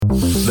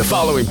The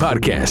following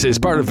podcast is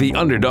part of the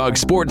Underdog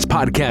Sports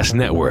Podcast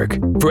Network.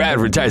 For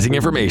advertising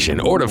information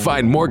or to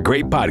find more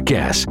great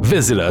podcasts,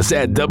 visit us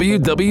at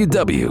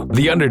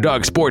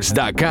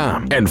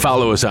www.theunderdogsports.com and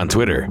follow us on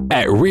Twitter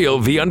at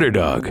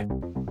RealTheUnderdog.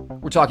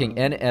 We're talking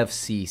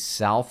NFC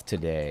South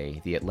today.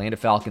 The Atlanta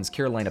Falcons,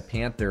 Carolina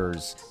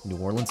Panthers, New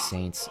Orleans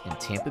Saints, and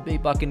Tampa Bay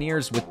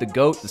Buccaneers with the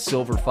GOAT, the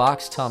Silver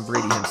Fox, Tom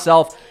Brady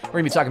himself. We're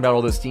going to be talking about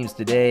all those teams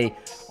today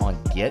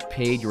on Get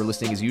Paid. You're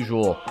listening, as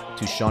usual,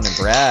 to Sean and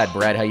Brad.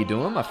 Brad, how you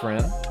doing, my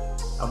friend?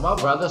 I'm well,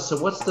 brother. So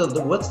what's the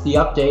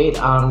update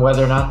on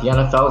whether or not the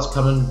NFL is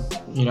coming,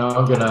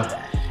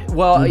 gonna...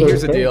 Well,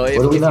 here's the deal. What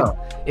do we know?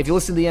 If you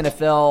listen to the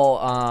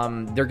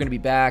NFL, they're going to be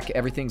back.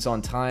 Everything's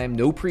on time.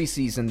 No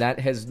preseason. That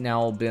has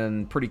now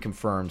been pretty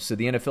confirmed. So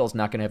the NFL is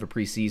not going to have a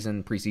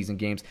preseason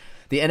games.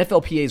 The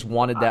NFLPA's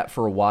wanted that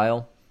for a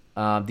while.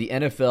 The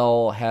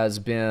NFL has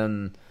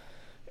been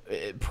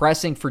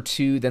pressing for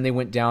 2, then they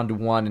went down to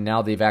 1, and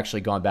now they've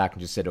actually gone back and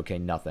just said, okay,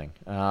 nothing.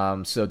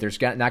 So there's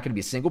not going to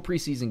be a single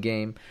preseason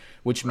game,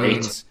 which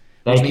means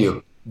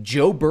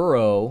Joe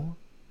Burrow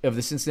of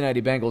the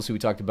Cincinnati Bengals, who we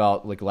talked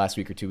about like last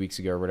week or 2 weeks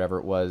ago or whatever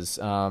it was,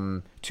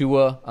 Tua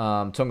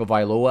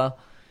Tagovailoa,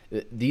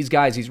 these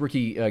guys, these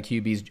rookie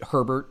QBs,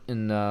 Herbert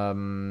and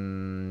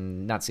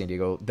not San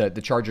Diego,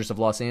 the Chargers of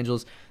Los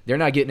Angeles, they're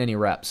not getting any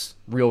reps,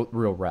 real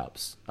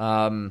reps.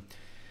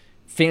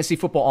 Fantasy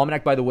Football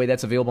Almanac, by the way,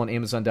 that's available on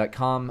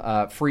Amazon.com.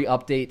 Free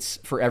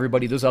updates for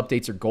everybody. Those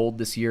updates are gold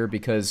this year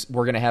because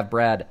we're going to have,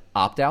 Brad,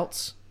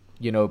 opt-outs.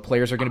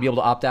 Players are going to be able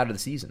to opt out of the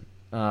season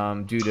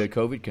due to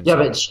COVID concerns. Yeah,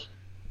 but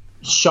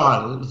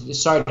Sean,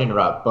 sorry to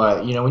interrupt,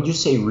 but when you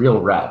say real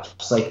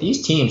reps, like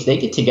these teams, they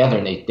get together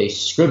and they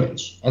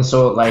scrimmage, and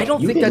so like I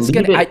don't think that's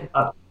going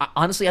to.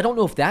 Honestly, I don't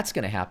know if that's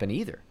going to happen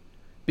either,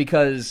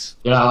 because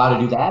you're not allowed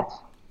to do that.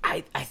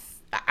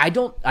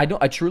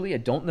 I truly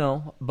don't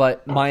know.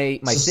 But my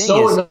thing is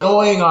so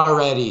annoying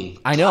already.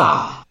 I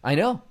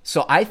know.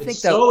 So I think it's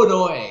so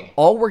annoying.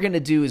 All we're going to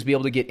do is be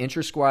able to get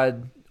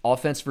intra-squad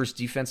offense versus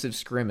defensive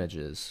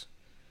scrimmages.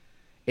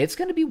 It's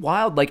going to be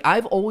wild. Like,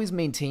 I've always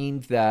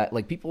maintained that,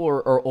 like, people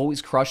are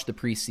always crushed the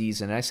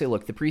preseason. And I say,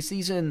 look, the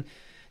preseason,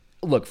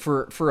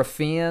 for a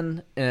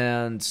fan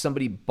and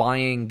somebody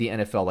buying the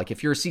NFL, like,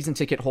 if you're a season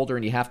ticket holder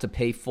and you have to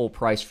pay full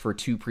price for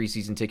 2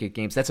 preseason ticket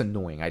games, that's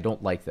annoying. I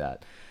don't like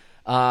that.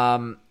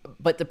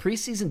 But the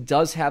preseason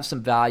does have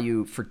some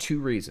value for 2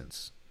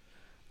 reasons.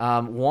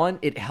 One,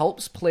 it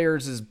helps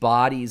players'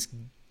 bodies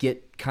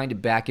get kind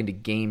of back into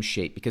game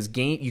shape, because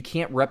you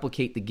can't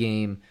replicate the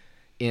game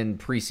in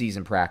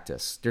preseason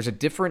practice. There's a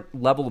different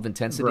level of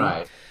intensity.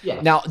 Right.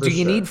 Yeah. Now, do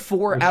you need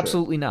 4?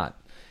 Absolutely not.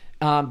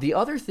 The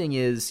other thing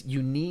is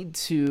you need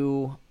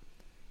to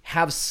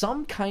have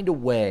some kind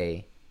of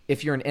way,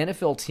 if you're an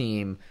NFL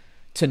team,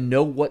 to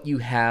know what you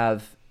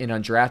have in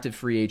undrafted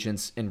free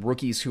agents and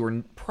rookies who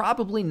are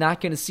probably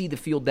not going to see the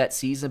field that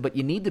season, but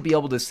you need to be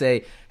able to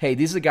say, hey,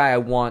 this is a guy I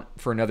want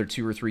for another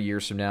 2 or 3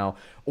 years from now,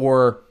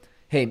 or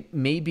hey,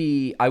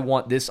 maybe I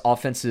want this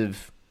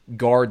offensive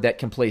guard that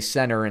can play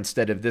center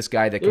instead of this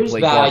guy that can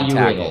play guard and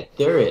tackle. In it.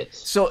 There is.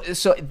 So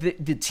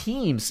the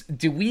teams,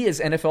 do we as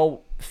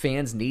NFL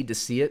fans need to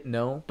see it?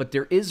 No, but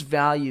there is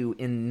value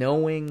in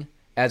knowing,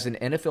 as an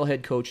NFL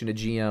head coach and a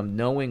GM,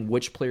 knowing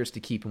which players to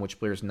keep and which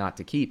players not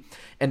to keep.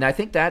 And I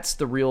think that's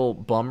the real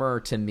bummer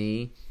to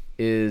me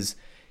is,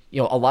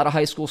 a lot of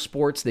high school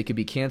sports, they could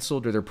be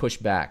canceled or they're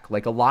pushed back.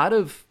 Like, a lot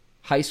of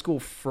high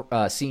school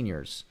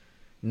seniors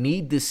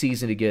need this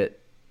season to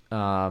get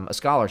a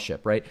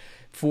scholarship, right?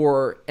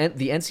 For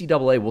the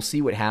NCAA, we'll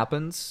see what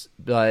happens.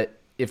 But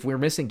if we're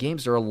missing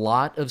games, there are a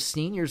lot of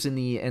seniors in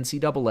the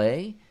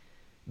NCAA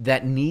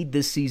that need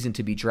this season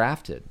to be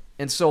drafted.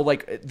 And so,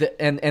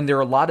 and there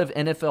are a lot of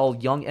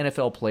young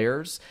NFL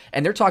players,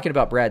 and they're talking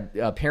about,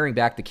 Brad, paring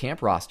back the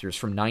camp rosters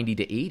from 90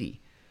 to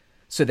 80.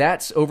 So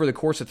that's over the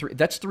course of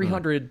that's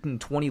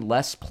 320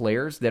 less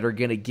players that are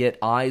going to get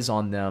eyes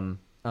on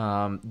them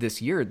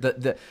this year.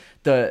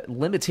 The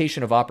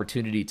limitation of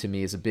opportunity to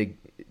me is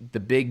the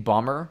big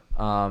bummer.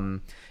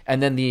 And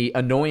then the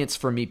annoyance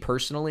for me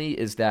personally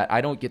is that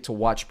I don't get to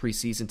watch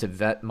preseason to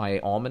vet my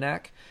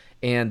almanac.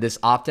 And this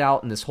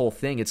opt-out and this whole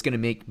thing, it's going to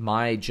make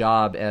my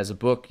job as a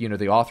book,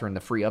 the author and the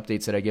free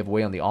updates that I give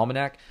away on the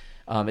almanac,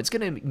 it's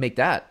going to make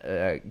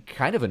that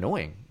kind of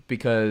annoying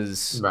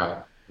because,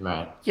 right.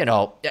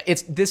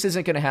 This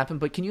isn't going to happen.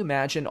 But can you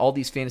imagine all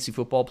these fantasy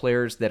football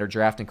players that are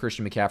drafting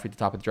Christian McCaffrey at the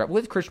top of the draft?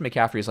 What if Christian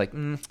McCaffrey is like,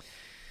 I'm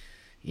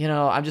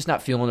just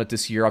not feeling it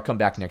this year. I'll come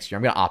back next year.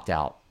 I'm going to opt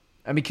out.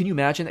 I mean, can you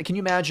imagine that? Can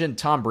you imagine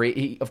Tom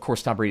Brady? Of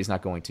course, Tom Brady's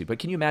not going to. But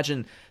can you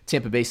imagine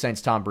Tampa Bay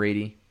signs Tom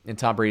Brady and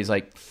Tom Brady's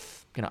like,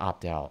 going to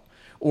opt out?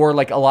 Or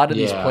like a lot of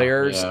these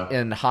players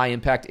in high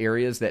impact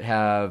areas that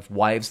have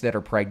wives that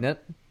are pregnant,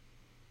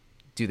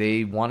 do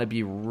they want to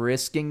be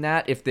risking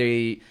that if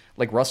they,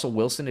 like Russell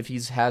Wilson, if he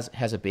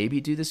has a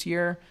baby due this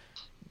year?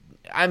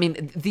 I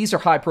mean, these are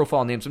high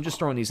profile names. I'm just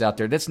throwing these out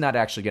there. That's not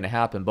actually going to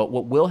happen. But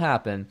what will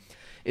happen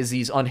is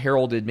these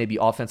unheralded maybe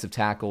offensive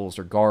tackles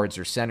or guards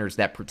or centers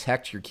that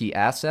protect your key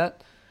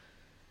asset.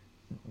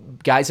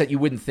 guys that you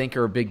wouldn't think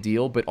are a big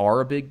deal but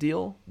are a big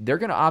deal, they're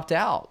going to opt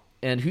out.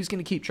 And who's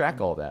going to keep track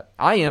of all that?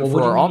 I am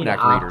for our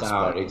Almanac readers. Opt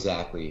out,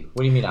 exactly.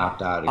 What do you mean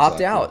opt out? Exactly?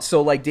 Opt out.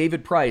 So like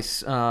David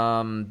Price,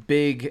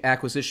 big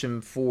acquisition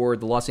for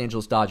the Los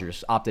Angeles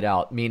Dodgers, opted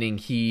out, meaning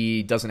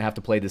he doesn't have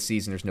to play this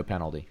season. There's no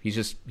penalty. He's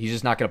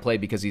just not going to play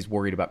because he's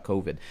worried about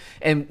COVID.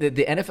 And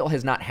the NFL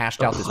has not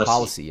hashed out this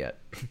policy yet.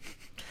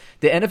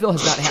 The NFL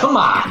has not. Come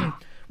on.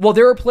 Well,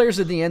 there are players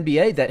in the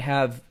NBA that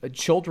have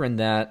children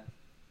that,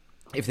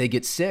 if they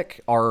get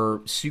sick, are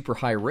super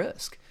high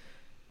risk.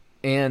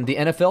 And the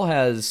NFL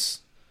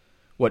has,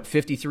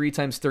 53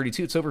 times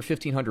 32? It's over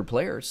 1,500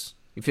 players,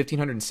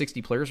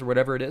 1,560 players or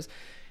whatever it is.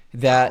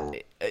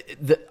 That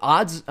the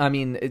odds,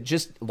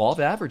 just law of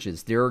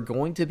averages. There are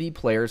going to be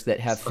players that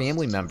have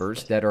family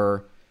members that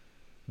are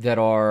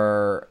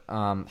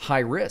high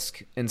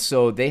risk. And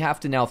so they have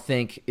to now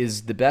think,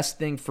 is the best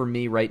thing for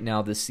me right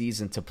now this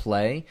season to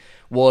play?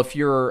 Well, if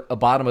you're a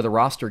bottom of the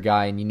roster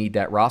guy and you need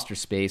that roster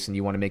space and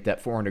you want to make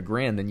that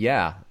 $400,000, then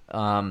yeah.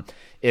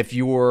 If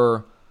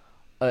you're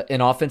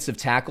an offensive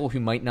tackle who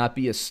might not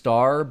be a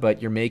star,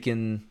 but you're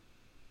making,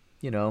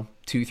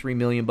 $2-3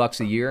 million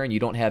a year and you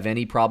don't have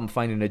any problem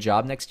finding a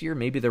job next year,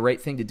 maybe the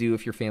right thing to do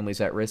if your family's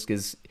at risk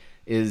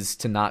is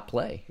to not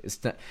play.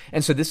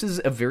 And so this is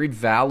a very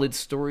valid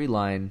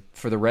storyline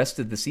for the rest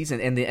of the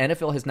season. And the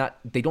NFL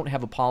they don't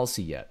have a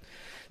policy yet.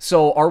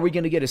 So are we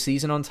going to get a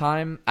season on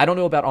time? I don't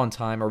know about on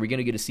time. Are we going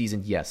to get a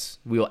season? Yes,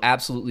 we will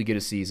absolutely get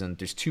a season.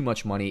 There's too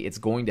much money. It's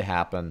going to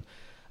happen.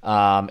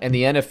 And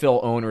the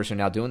NFL owners are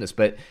now doing this.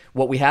 But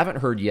what we haven't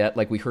heard yet,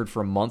 like we heard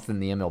for a month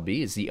in the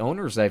MLB, is the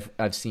owners,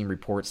 I've seen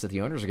reports that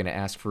the owners are going to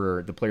ask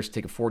for the players to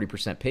take a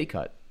 40% pay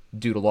cut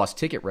due to lost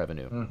ticket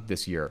revenue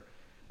this year.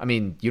 I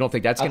mean, you don't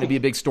think that's going to be a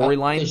big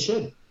storyline? They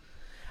should.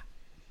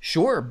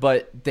 Sure,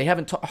 but they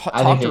haven't talked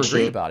or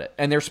agreed about it.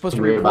 And they're supposed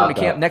to be reporting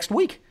to camp next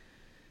week.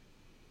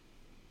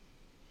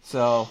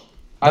 So,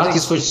 I think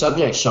it's switch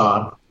subject,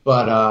 Sean,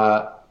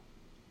 but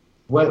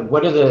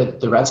what are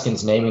the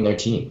Redskins naming their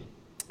team?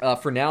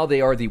 For now,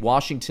 they are the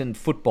Washington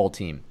football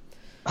team.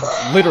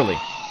 Literally.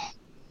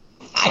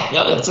 I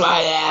know, that's why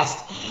I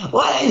asked.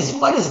 What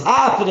is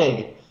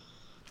happening?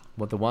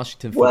 What the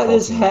Washington football team? What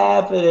is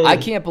happening? I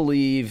can't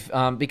believe,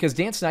 because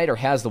Dan Snyder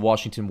has the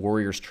Washington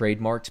Warriors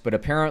trademarked, but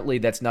apparently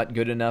that's not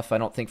good enough, I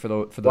don't think, for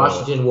the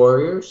Washington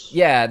Warriors?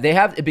 Yeah, they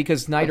have,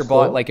 because Snyder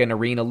bought like an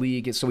arena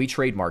league, so he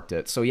trademarked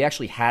it. So he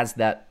actually has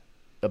that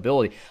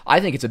ability.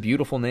 I think it's a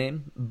beautiful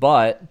name,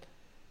 but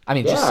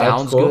it just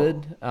sounds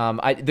good.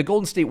 The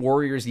Golden State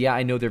Warriors,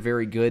 I know they're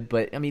very good,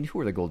 but who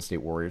are the Golden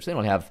State Warriors? They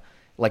don't have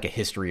like a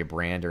history of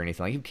brand or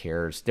anything. Like, who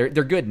cares? They're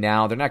good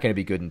now. They're not going to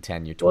be good in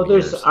 10 years. Well,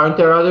 aren't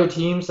there other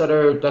teams that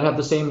have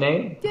the same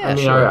name? Yeah,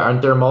 sure.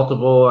 Aren't there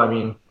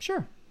multiple?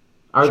 Sure.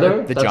 Are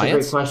there? The That's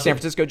Giants, a great question. San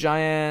Francisco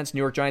Giants,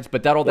 New York Giants,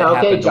 but that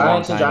happened Giants a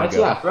long time and Giants,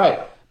 ago. yeah, right.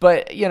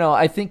 But,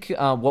 I think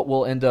what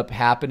will end up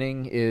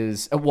happening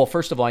is,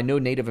 first of all, I know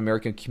Native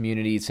American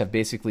communities have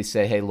basically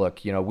said, hey,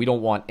 look, we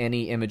don't want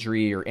any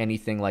imagery or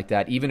anything like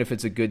that, even if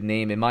it's a good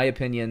name. In my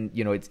opinion,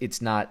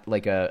 it's not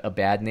like a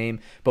bad name.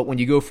 But when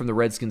you go from the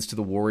Redskins to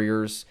the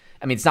Warriors,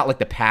 it's not like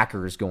the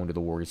Packers going to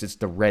the Warriors. It's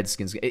the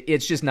Redskins.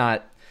 It's just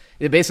not.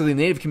 Basically,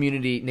 the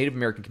Native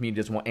American community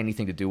doesn't want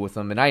anything to do with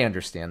them, and I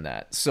understand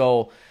that.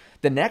 So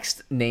the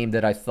next name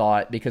that I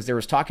thought, because there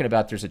was talking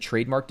about there's a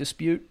trademark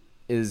dispute,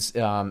 is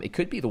it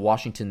could be the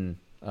Washington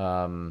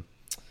what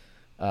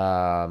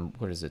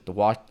is it? The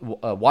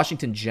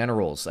Washington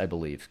Generals, I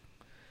believe,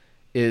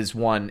 is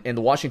one, and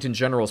the Washington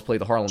Generals play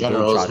the Harlem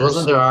Globetrotters.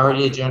 Wasn't there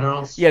already a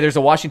Generals? Yeah, there's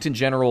a Washington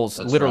Generals,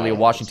 a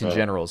Washington right.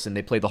 Generals, and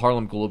they play the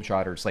Harlem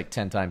Globetrotters like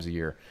 10 times a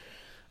year.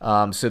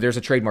 So there's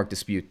a trademark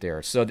dispute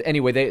there. So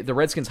anyway, the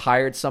Redskins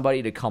hired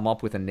somebody to come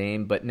up with a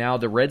name, but now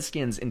the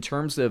Redskins, in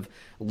terms of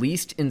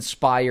least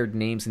inspired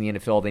names in the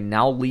NFL, they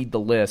now lead the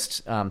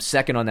list.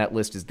 Second on that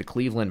list is the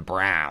Cleveland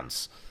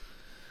Browns.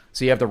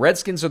 So you have the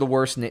Redskins are the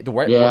worst. That's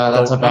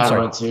a bad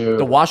one too.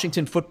 The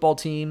Washington football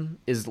team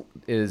is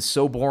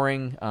so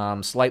boring,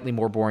 slightly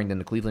more boring than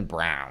the Cleveland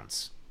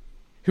Browns,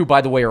 who,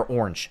 by the way, are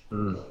orange.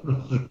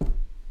 Mm-hmm.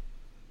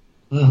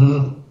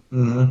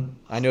 Mm-hmm.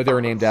 I know they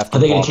were named after.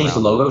 Are they going to change the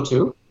logo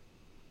too?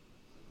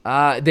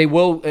 They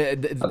will.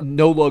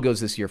 No logos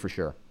this year for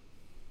sure.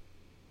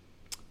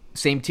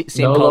 Same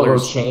no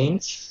colors. Logo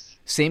change.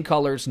 Same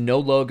colors. No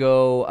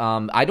logo.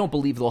 I don't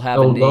believe they'll have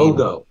a name.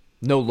 Logo.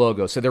 No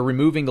logo. So they're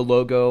removing the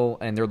logo,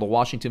 and they're the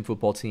Washington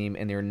football team,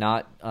 and they're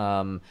not.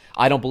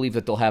 I don't believe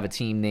that they'll have a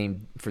team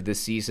name for this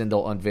season.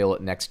 They'll unveil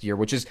it next year,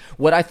 which is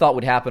what I thought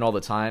would happen all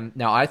the time.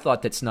 Now I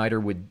thought that Snyder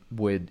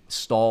would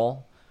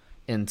stall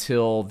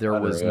until there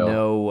was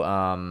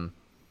no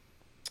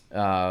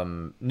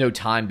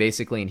time,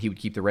 basically, and he would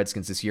keep the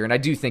Redskins this year. And I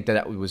do think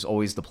that was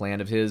always the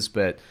plan of his,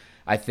 but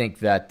I think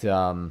that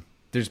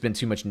there's been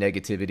too much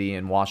negativity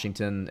in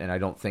Washington, and I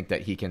don't think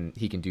that he can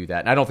do that.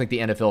 And I don't think the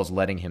NFL is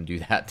letting him do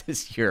that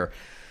this year.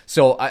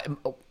 So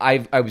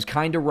I was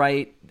kind of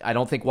right. I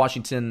don't think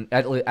Washington,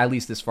 at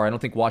least this far, I don't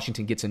think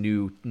Washington gets a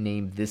new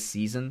name this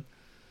season.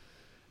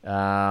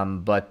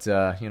 But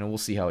we'll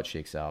see how it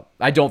shakes out.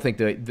 I don't think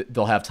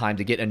they'll have time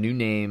to get a new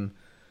name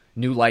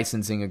new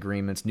licensing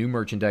agreements, new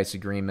merchandise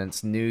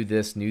agreements, new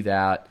this, new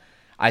that.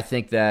 I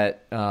think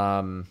that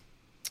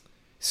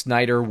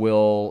Snyder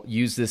will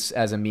use this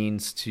as a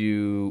means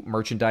to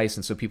merchandise,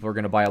 and so people are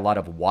going to buy a lot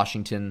of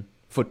Washington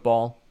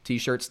football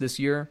T-shirts this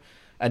year,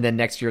 and then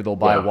next year they'll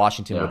buy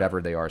Washington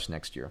whatever they are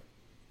next year.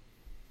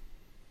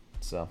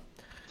 So,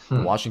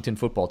 the Washington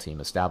football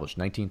team established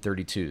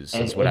 1932s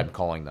is what I'm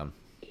calling them.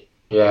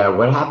 Yeah,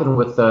 what happened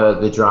with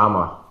the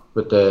drama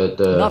with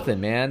the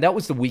nothing, man. That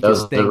was the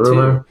weakest thing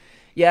too.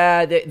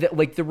 Yeah,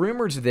 the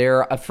rumors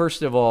there.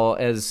 First of all,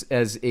 as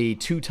a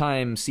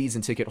 2-time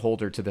season ticket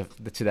holder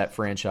to that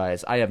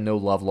franchise, I have no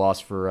love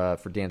lost for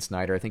Dan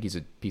Snyder. I think he's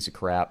a piece of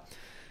crap.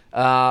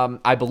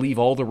 I believe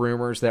all the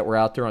rumors that were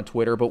out there on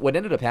Twitter, but what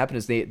ended up happening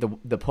is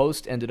the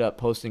Post ended up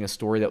posting a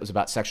story that was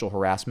about sexual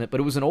harassment,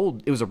 but it was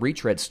a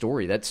retread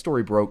story. That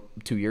story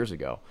broke 2 years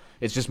ago.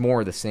 It's just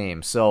more of the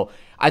same. So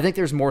I think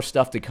there's more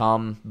stuff to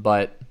come,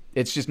 but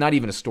it's just not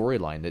even a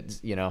storyline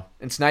that,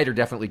 and Snyder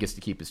definitely gets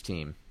to keep his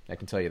team. I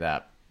can tell you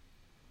that.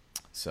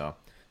 So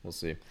we'll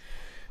see.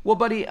 Well,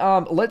 buddy,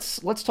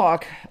 let's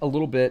talk a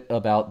little bit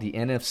about the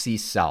NFC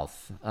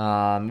South.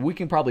 We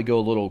can probably go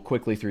a little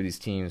quickly through these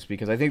teams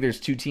because I think there's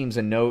 2 teams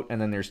in note,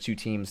 and then there's 2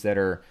 teams that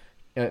are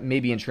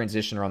maybe in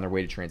transition or on their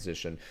way to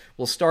transition.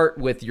 We'll start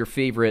with your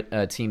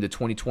favorite team, the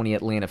 2020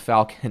 Atlanta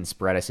Falcons.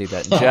 Brad, I say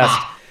that in jest.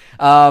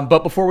 But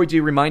before we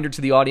do, reminder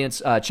to the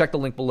audience, check the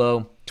link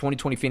below,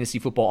 2020 Fantasy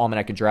Football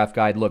Almanac and Draft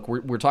Guide. Look,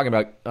 we're talking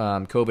about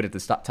COVID at the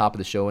top of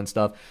the show and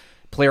stuff.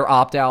 Player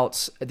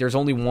opt-outs, there's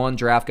only one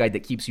draft guide that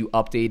keeps you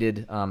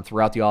updated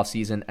throughout the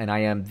offseason, and I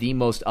am the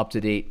most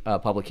up-to-date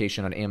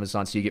publication on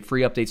Amazon, so you get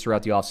free updates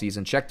throughout the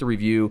offseason. Check the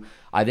review.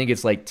 I think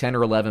it's like $10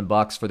 or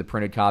 $11 for the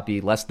printed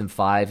copy, less than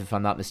 $5 if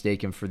I'm not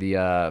mistaken for the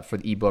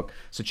ebook,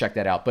 so check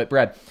that out. But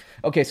Brad,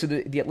 okay, so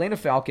the Atlanta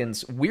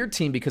Falcons, weird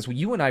team because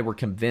you and I were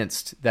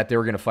convinced that they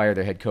were going to fire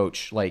their head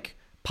coach, like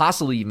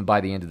possibly even by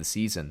the end of the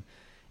season.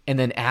 And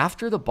then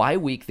after the bye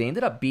week, they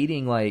ended up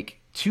beating like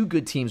 2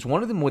 good teams.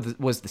 One of them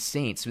was the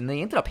Saints, and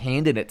they ended up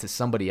handing it to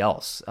somebody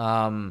else.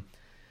 Gosh,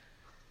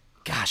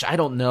 I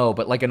don't know,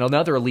 but like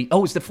another elite.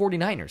 Oh, it's the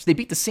 49ers. They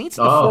beat the Saints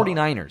and the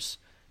 49ers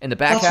in the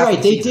back half. That's right.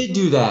 Of the They season. did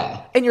do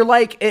that. And you're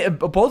like,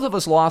 both of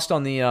us lost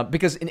on the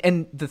because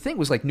and the thing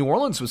was like New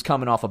Orleans was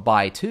coming off a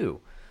bye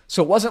too,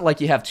 so it wasn't like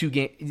you have 2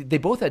 games. They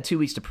both had 2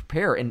 weeks to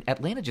prepare, and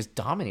Atlanta just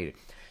dominated.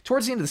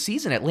 Towards the end of the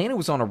season, Atlanta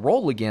was on a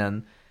roll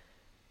again.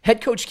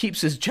 Head coach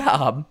keeps his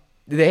job.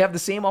 They have the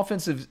same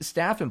offensive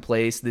staff in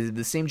place,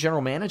 the same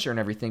general manager and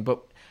everything,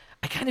 but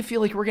I kind of feel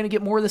like we're going to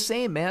get more of the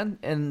same, man.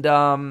 And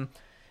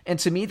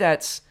to me,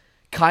 that's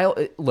Kyle.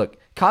 Look,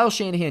 Kyle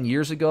Shanahan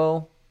years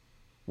ago,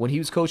 when he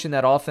was coaching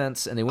that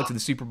offense and they went to the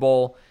Super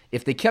Bowl,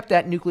 if they kept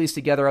that nucleus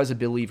together, I was a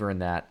believer in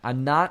that.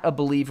 I'm not a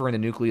believer in the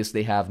nucleus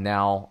they have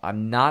now. I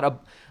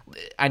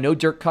know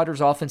Dirk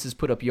Cutter's offense has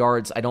put up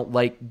yards. I don't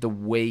like the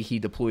way he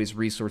deploys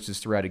resources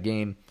throughout a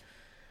game.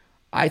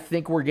 I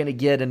think we're going to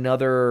get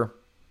another.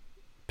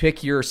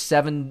 Pick your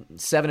 7-9,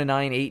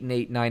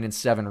 8-8,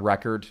 9-7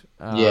 record.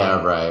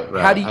 Yeah, right.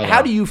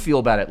 How do you feel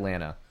about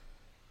Atlanta?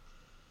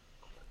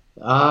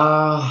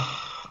 I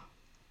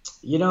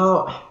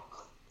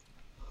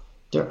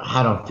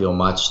don't feel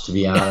much, to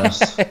be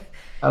honest. I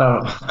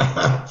don't.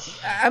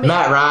 I mean,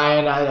 Matt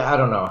Ryan. I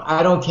don't know.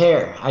 I don't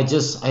care.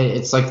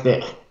 It's like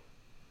they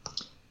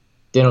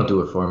don't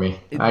do it for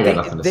me. I got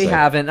nothing to say. They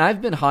haven't. I've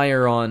been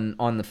higher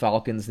on the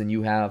Falcons than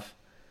you have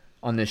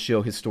on this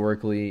show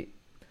historically.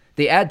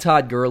 They add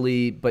Todd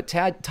Gurley, but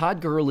Todd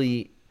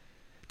Gurley,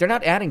 they're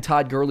not adding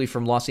Todd Gurley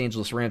from Los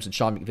Angeles Rams and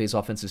Sean McVay's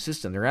offensive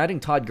system. They're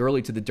adding Todd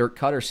Gurley to the Dirk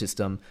Cutter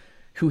system,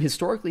 who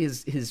historically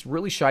has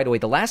really shied away.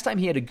 The last time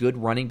he had a good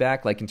running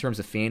back, like in terms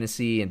of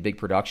fantasy and big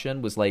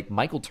production, was like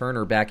Michael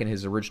Turner back in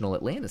his original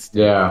Atlanta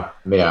team. Yeah,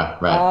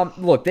 right.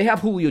 Look, they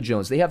have Julio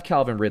Jones. They have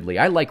Calvin Ridley.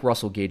 I like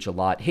Russell Gage a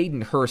lot.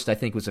 Hayden Hurst, I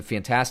think, was a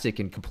fantastic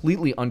and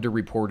completely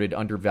underreported,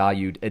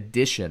 undervalued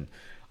addition.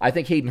 I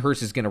think Hayden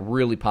Hurst is going to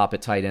really pop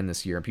at tight end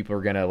this year, and people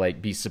are going to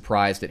like be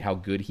surprised at how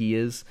good he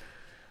is.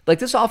 Like,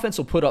 this offense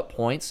will put up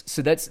points,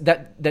 so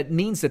that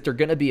means that they're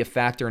going to be a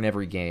factor in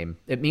every game.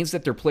 It means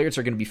that their players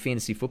are going to be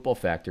fantasy football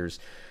factors.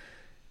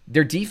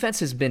 Their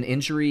defense has been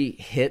injury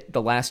hit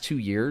the last 2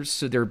 years,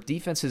 so their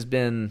defense has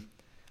been,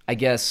 I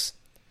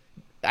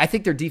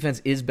think their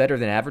defense is better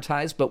than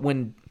advertised, but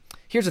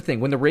here's the thing,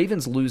 when the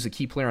Ravens lose a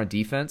key player on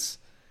defense,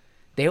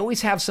 they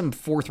always have some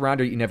fourth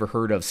rounder you never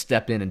heard of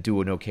step in and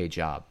do an okay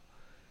job.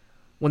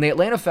 When the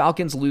Atlanta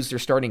Falcons lose their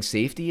starting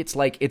safety, it's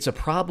like it's a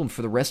problem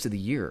for the rest of the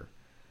year.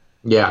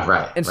 Yeah,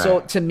 right. And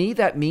so to me,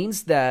 that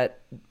means that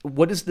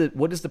what is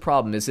the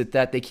problem? Is it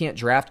that they can't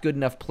draft good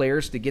enough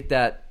players to get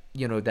that,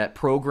 that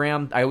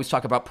program? I always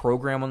talk about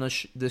program on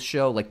this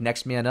show, like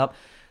next man up.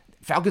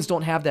 Falcons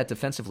don't have that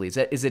defensively. Is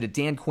it a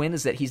Dan Quinn?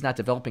 Is that he's not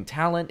developing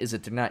talent? Is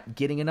it they're not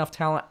getting enough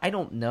talent? I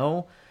don't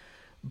know.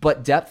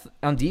 But depth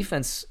on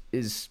defense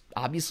is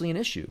obviously an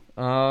issue.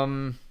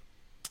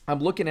 I'm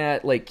looking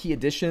at like key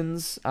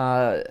additions.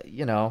 They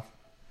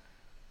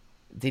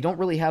don't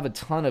really have a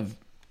ton of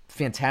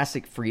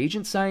fantastic free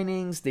agent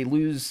signings. They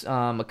lose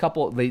a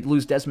couple. They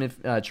lose Desmond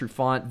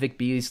Trufant. Vic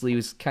Beasley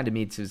was kind of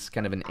made to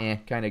kind of an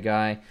kind of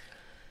guy.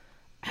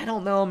 I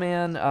don't know,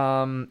 man.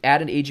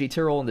 Added AJ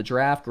Terrell in the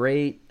draft,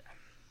 great.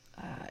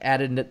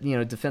 Added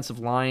defensive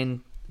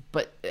line,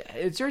 but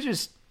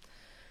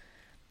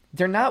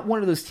they're not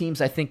one of those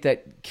teams I think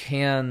that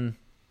can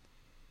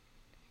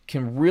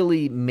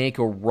really make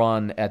a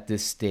run at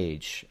this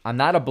stage. I'm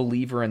not a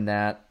believer in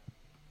that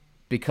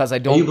because I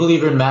don't. Are you a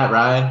believer in Matt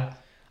Ryan?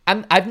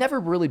 I've never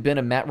really been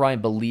a Matt Ryan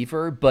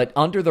believer, but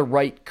under the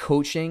right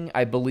coaching,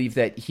 I believe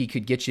that he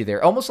could get you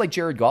there, almost like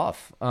Jared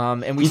Goff.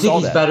 And we you think saw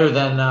he's that. better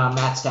than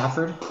Matt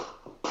Stafford?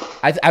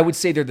 I would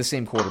say they're the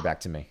same quarterback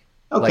to me.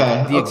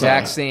 Okay, the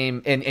exact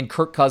same. And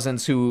Kirk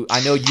Cousins, who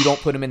I know you don't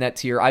put him in that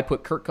tier. I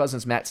put Kirk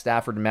Cousins, Matt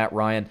Stafford, and Matt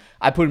Ryan.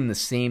 I put him in the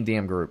same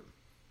damn group.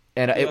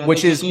 And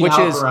which is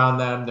around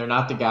them. They're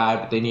not the guy,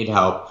 but they need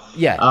help.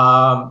 Yeah.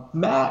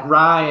 Matt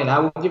Ryan, I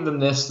will give him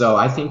this though.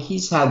 I think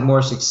he's had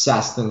more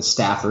success than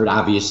Stafford,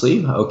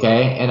 obviously.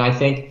 Okay, and I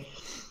think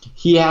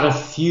he had a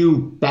few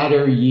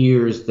better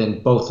years than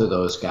both of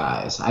those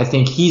guys. I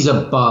think he's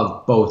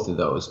above both of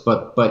those.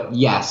 But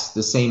yes,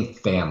 the same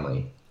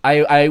family.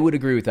 I would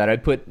agree with that.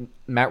 I'd put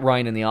Matt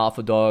Ryan in the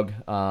alpha dog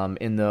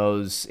in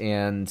those,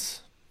 and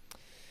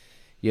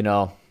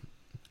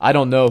I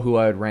don't know who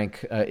I would rank,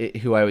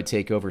 who I would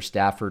take over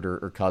Stafford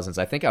or Cousins.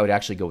 I think I would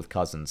actually go with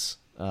Cousins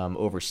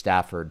over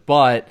Stafford.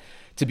 But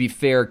to be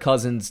fair,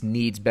 Cousins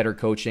needs better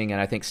coaching,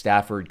 and I think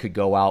Stafford could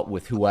go out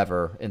with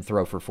whoever and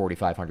throw for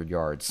 4,500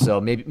 yards.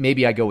 So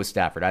maybe I go with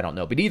Stafford. I don't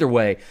know. But either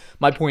way,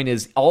 my point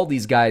is all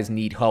these guys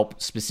need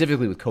help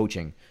specifically with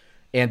coaching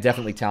and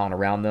definitely talent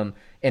around them.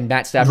 And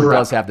Matt Stafford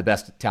does have the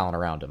best talent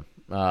around him.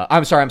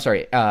 I'm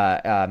sorry.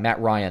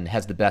 Matt Ryan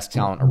has the best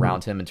talent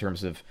around him in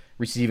terms of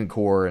receiving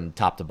core and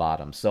top to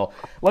bottom. So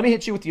let me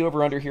hit you with the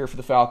over-under here for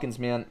the Falcons,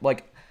 man.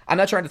 Like, I'm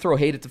not trying to throw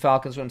hate at the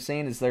Falcons. What I'm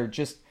saying is they're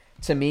just,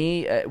 to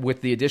me, with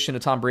the addition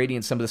of Tom Brady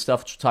and some of the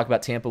stuff, which we'll talk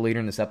about Tampa later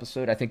in this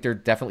episode, I think they're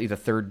definitely the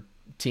third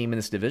team in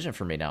this division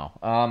for me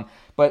now.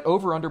 But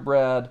over-under,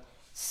 Brad,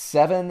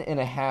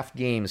 7.5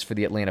 games for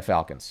the Atlanta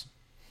Falcons.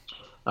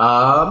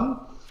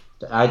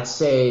 I'd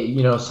say,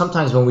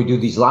 sometimes when we do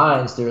these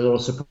lines, they're a little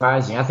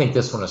surprising. I think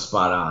this one is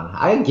spot on.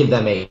 I'd give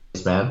them 8,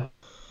 man.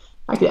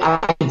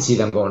 I can see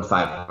them going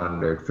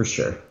 500 for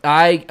sure.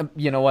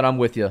 You know what? I'm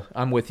with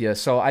you.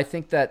 So I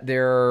think that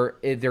they're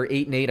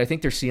 8-8. I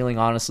think their ceiling,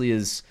 honestly,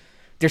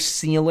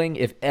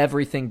 if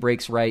everything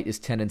breaks right, is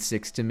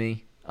 10-6 to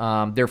me.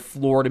 Their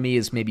floor to me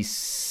is maybe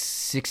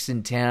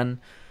 6-10.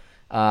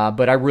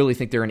 But I really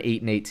think they're an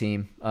 8-8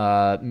 team,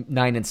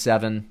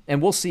 9-7,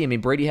 and we'll see. I mean,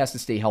 Brady has to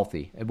stay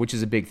healthy, which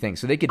is a big thing.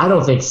 So they could. I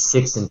don't think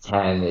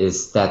 6-10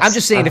 is that. I'm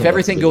just saying, if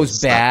everything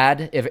goes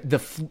bad,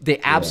 if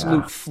the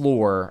absolute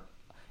floor,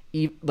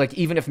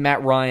 even if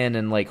Matt Ryan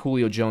and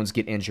Julio Jones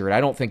get injured,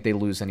 I don't think they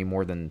lose any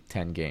more than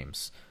 10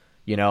 games.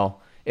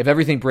 If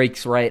everything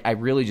breaks right, I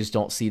really just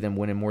don't see them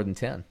winning more than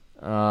 10.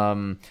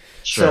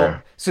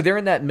 Sure. So they're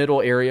in that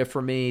middle area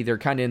for me. They're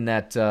kind of in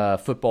that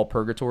football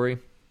purgatory.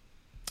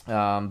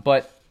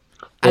 But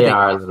they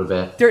are a little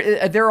bit.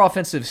 They're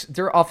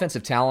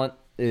offensive talent,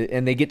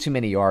 and they get too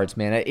many yards,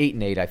 man. At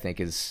 8-8, I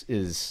think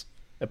is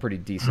a pretty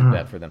decent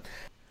bet for them.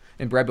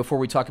 And Brad, before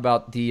we talk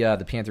about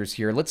the Panthers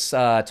here, let's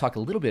talk a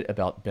little bit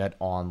about Bet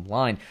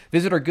Online.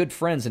 Visit our good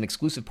friends and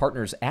exclusive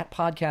partners at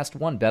Podcast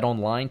One, Bet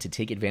Online, to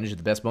take advantage of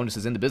the best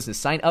bonuses in the business.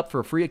 Sign up for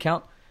a free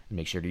account. And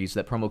make sure to use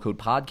that promo code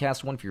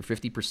Podcast1 for your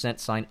 50%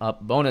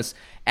 sign-up bonus.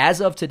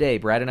 As of today,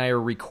 Brad and I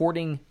are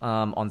recording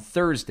on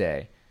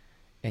Thursday.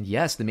 And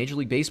yes, the Major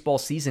League Baseball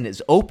season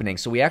is opening,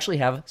 so we actually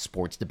have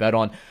sports to bet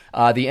on.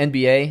 The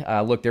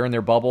NBA, look, they're in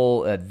their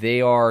bubble.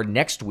 They are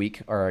next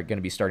week are going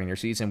to be starting their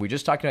season. We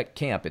just talked about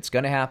camp. It's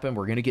going to happen.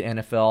 We're going to get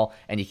NFL,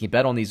 and you can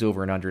bet on these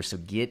over and under, so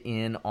get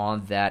in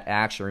on that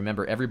action.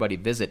 Remember, everybody,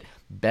 visit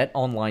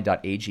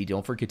betonline.ag.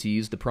 Don't forget to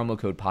use the promo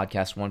code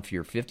Podcast1 for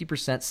your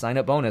 50%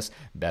 sign-up bonus.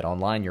 Bet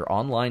Online, your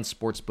online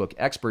sportsbook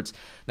experts.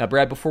 Now,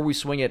 Brad, before we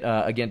swing it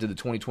again to the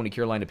 2020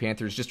 Carolina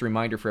Panthers, just a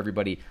reminder for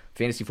everybody,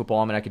 Fantasy Football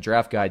Almanac and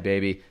Draft Guide,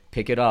 baby.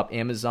 Pick it up,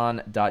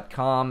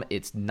 Amazon.com.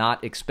 It's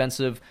not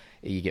expensive.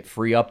 You get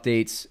free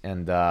updates,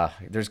 and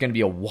there's going to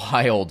be a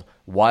wild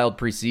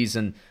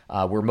preseason.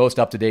 We're most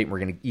up to date, and we're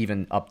going to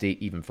even update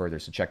even further,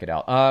 so check it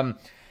out.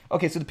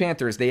 Okay, so the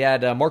Panthers, they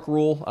had Mark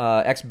Rule,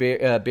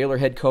 ex-Baylor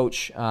head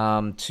coach,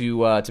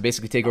 to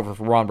basically take over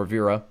for Ron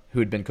Rivera, who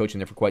had been coaching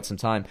there for quite some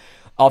time.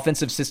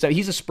 Offensive system,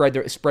 he's a spread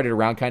it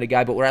around kind of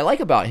guy, but what I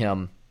like about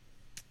him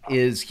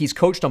is he's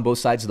coached on both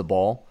sides of the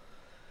ball.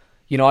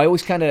 I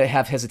always kind of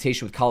have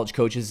hesitation with college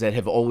coaches that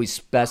have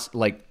always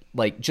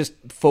just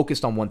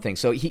focused on one thing.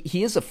 So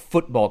he is a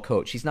football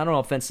coach. He's not an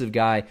offensive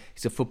guy.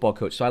 He's a football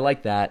coach. So I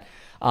like that.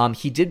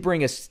 He did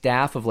bring a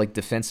staff of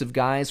defensive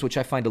guys, which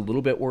I find a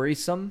little bit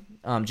worrisome,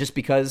 just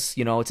because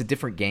it's a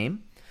different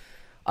game.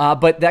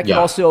 But that could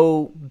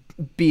also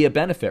be a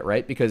benefit,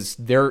 right? Because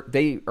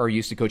they are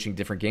used to coaching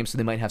different games, so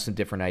they might have some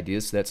different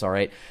ideas, so that's all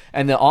right.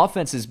 And the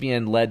offense is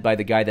being led by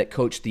the guy that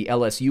coached the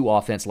LSU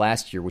offense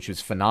last year, which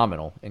was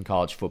phenomenal in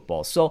college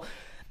football. So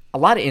a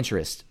lot of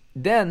interest.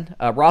 Then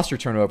roster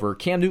turnover.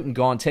 Cam Newton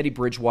gone, Teddy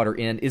Bridgewater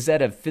in. Is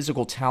that a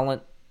physical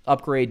talent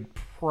upgrade?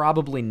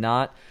 Probably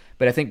not.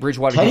 But I think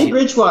Bridgewater...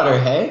 Bridgewater,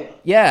 hey?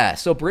 Yeah,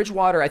 so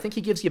Bridgewater, I think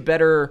he gives you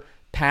better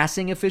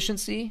passing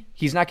efficiency.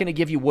 He's not going to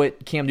give you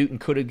what Cam Newton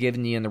could have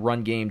given you in the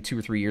run game 2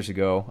 or 3 years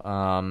ago.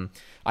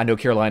 I know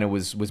Carolina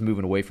was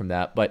moving away from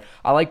that, but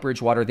I like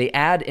Bridgewater. They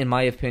add, in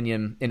my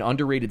opinion, an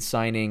underrated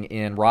signing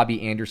in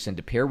Robbie Anderson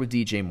to pair with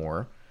DJ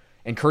Moore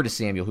and Curtis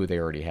Samuel, who they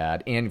already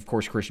had, and, of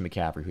course, Christian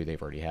McCaffrey, who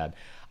they've already had.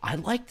 I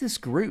like this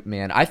group,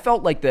 man. I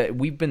felt like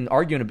we've been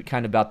arguing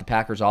kind of about the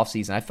Packers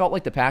offseason. I felt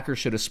like the Packers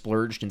should have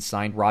splurged and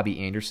signed Robbie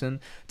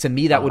Anderson. To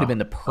me, that would have been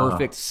the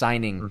perfect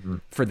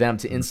signing for them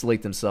to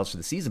insulate themselves for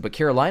the season, but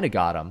Carolina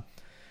got him.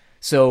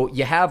 So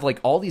you have like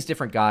all these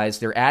different guys.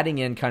 They're adding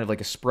in kind of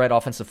like a spread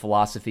offensive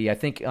philosophy. I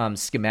think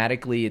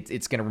schematically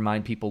it's going to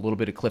remind people a little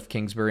bit of Cliff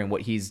Kingsbury and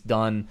what he's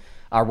done,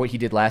 or what he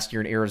did last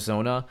year in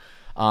Arizona.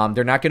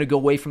 They're not going to go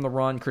away from the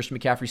run. Christian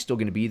McCaffrey's still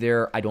going to be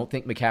there. I don't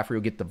think McCaffrey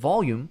will get the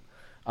volume,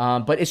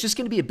 but it's just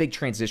going to be a big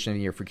transition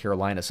year for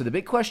Carolina. So the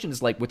big question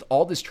is, like, with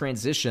all this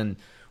transition,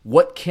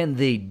 what can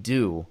they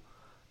do,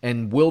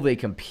 and will they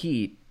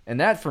compete? And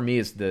that for me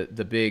is the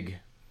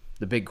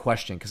big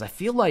question, because I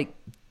feel like,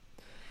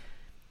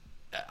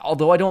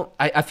 although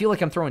I feel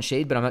like I'm throwing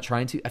shade, but I'm not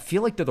trying to. I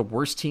feel like they're the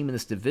worst team in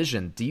this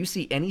division. Do you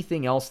see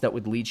anything else that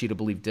would lead you to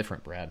believe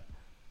different, Brad?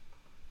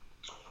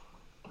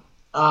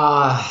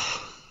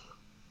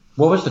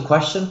 What was the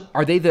question?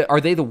 Are they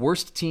the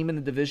worst team in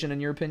the division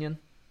in your opinion?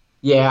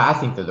 Yeah, I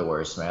think they're the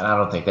worst, man. I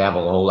don't think they have a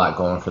whole lot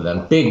going for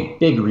them.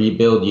 Big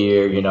rebuild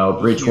year,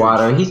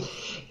 Bridgewater. He's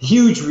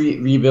huge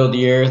rebuild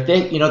year.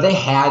 They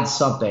had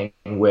something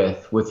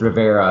with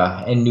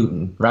Rivera and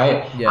Newton,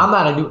 right? Yeah. I'm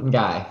not a Newton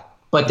guy,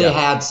 but they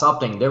had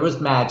something. There was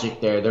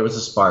magic there. There was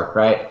a spark,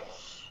 right?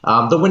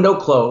 The window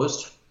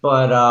closed,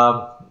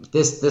 but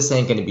this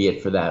ain't going to be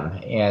it for them.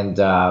 And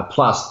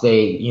plus,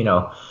 they,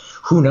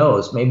 who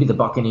knows? Maybe the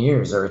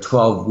Buccaneers are a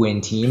 12-win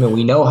team, and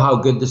we know how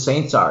good the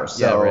Saints are.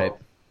 So. Yeah, right.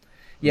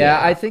 Yeah,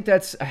 I think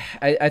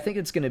I think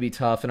it's going to be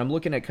tough, and I'm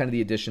looking at kind of the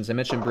additions. I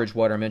mentioned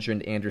Bridgewater, I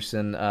mentioned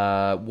Anderson,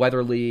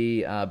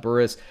 Weatherly,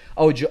 Burris.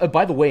 Oh,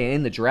 by the way,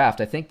 in the draft,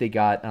 I think they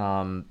got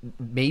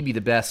maybe the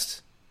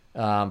best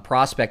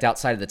prospect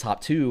outside of the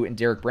top two, and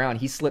Derek Brown.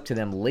 He slipped to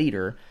them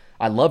later.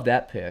 I love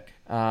that pick.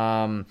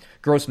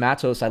 Gross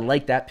Matos, I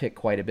like that pick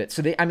quite a bit.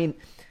 So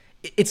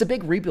it's a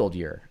big rebuild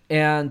year,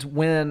 and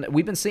when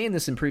we've been saying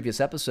this in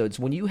previous episodes,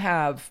 when you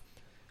have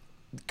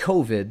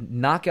COVID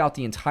knock out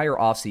the entire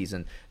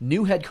offseason,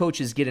 new head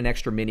coaches get an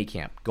extra mini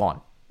camp. Gone.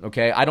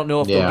 Okay? I don't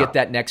know if they'll get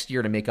that next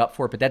year to make up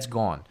for it, but that's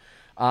gone.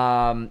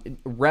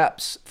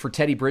 Reps for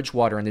Teddy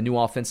Bridgewater in the new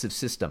offensive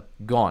system.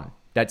 Gone.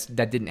 That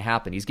didn't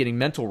happen. He's getting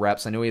mental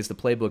reps. I know he has the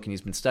playbook and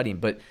he's been studying,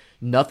 but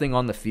nothing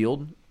on the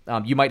field.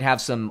 You might have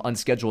some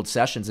unscheduled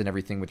sessions and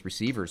everything with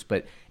receivers,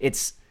 but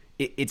it's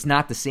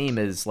not the same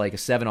as like a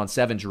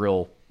 7-on-7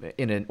 drill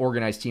in an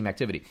organized team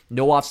activity.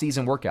 No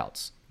off-season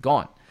workouts.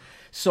 Gone.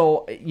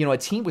 So, a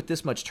team with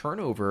this much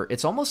turnover,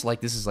 it's almost like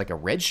this is like a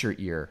redshirt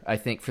year, I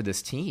think, for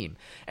this team.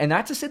 And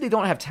not to say they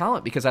don't have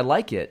talent, because I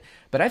like it,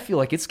 but I feel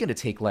like it's going to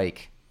take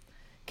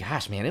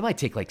it might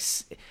take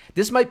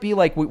this might be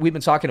like, we've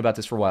been talking about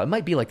this for a while. It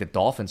might be like the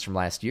Dolphins from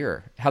last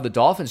year, how the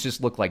Dolphins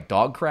just looked like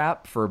dog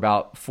crap for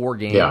about 4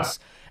 games. Yeah.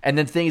 And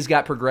then things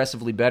got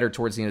progressively better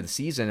towards the end of the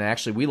season. And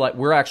actually,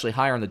 we're actually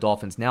higher on the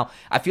Dolphins now.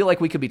 I feel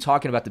like we could be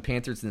talking about the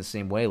Panthers in the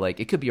same way. Like,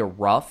 it could be a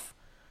rough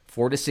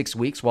 4 to 6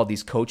 weeks while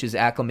these coaches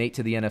acclimate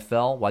to the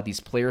NFL, while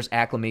these players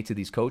acclimate to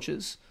these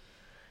coaches.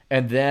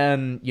 And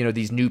then,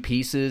 these new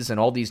pieces and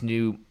all these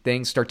new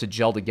things start to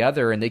gel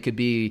together, and they could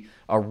be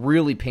a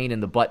really pain in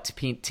the butt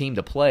team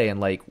to play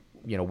in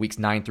weeks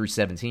 9 through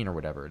 17 or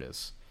whatever it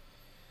is.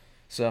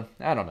 So,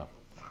 I don't know.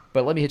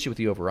 But let me hit you with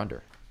the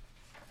over-under.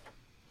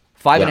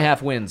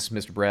 5.5 wins,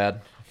 Mr.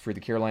 Brad, for the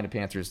Carolina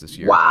Panthers this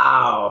year.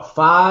 Wow,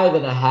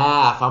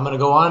 5.5. I'm going to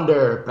go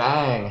under.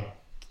 Bang.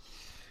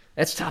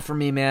 That's tough for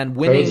me, man.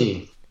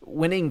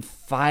 Winning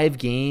 5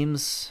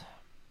 games,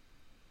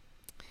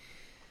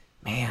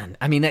 man.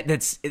 I mean,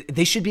 that's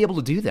they should be able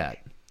to do that.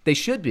 They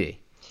should be.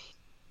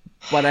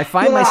 But I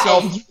find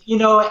myself,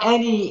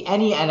 any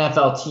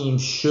NFL team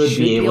should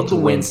be able to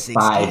win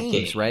 5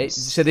 games, right?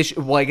 So they should.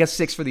 Well, I guess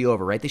 6 for the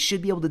over, right? They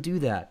should be able to do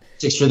that.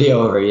 6 for the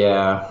over,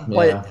 yeah.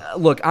 But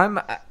look,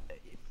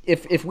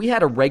 if we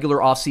had a regular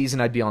offseason,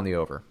 I'd be on the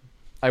over.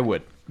 I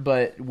would.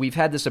 But we've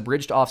had this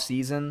abridged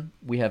offseason.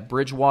 We have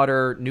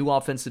Bridgewater, new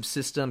offensive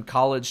system,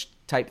 college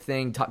type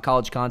thing,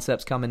 college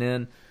concepts coming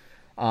in.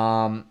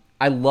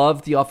 I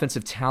love the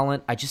offensive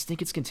talent. I just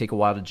think it's going to take a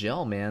while to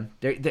gel, man.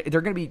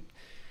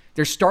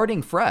 They're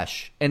starting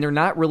fresh, and they're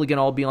not really going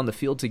to all be on the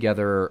field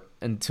together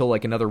until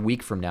like another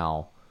week from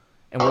now.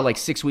 And we're like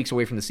 6 weeks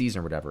away from the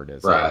season or whatever it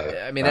is. Right.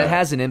 I mean, that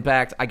has an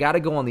impact. I got to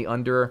go on the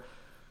under,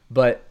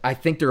 but I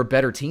think they're a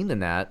better team than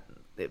that.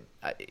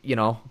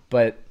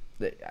 But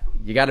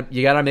you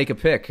gotta make a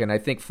pick, and I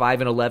think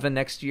 5-11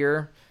 next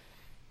year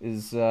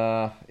is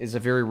a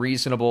very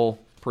reasonable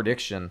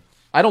prediction.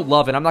 I don't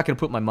love it. I'm not going to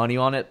put my money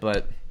on it,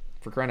 but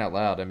for crying out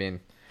loud, I mean,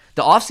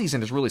 the offseason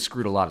has really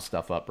screwed a lot of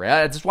stuff up,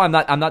 right? That's why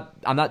I'm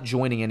not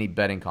joining any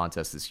betting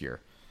contest this year.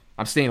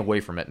 I'm staying away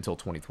from it until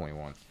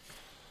 2021.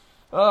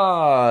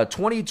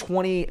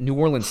 2020 New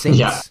Orleans Saints.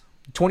 Yeah.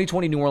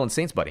 2020 New Orleans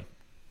Saints, buddy.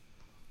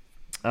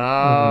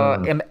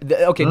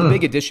 The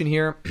big addition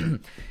here.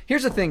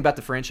 Here's the thing about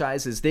the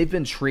franchise is they've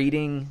been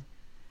trading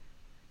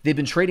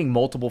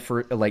multiple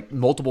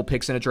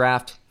picks in a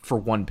draft for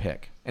one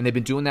pick, and they've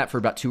been doing that for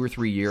about 2 or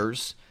 3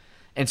 years.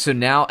 And so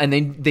now,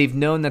 they've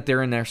known that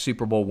they're in their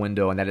Super Bowl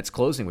window and that it's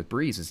closing with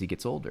Breeze as he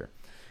gets older.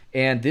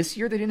 And this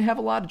year they didn't have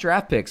a lot of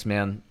draft picks,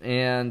 man,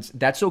 and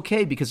that's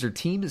okay because their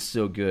team is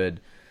so good.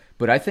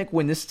 But I think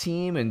when this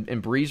team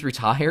and Breeze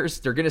retires,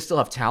 they're going to still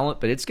have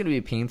talent, but it's going to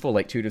be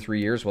painful 2 to 3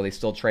 years while they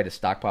still try to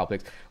stockpile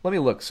picks. Let me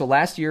look. So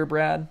last year,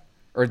 Brad,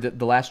 or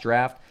the last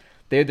draft,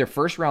 they had their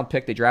first round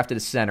pick. They drafted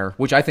a center,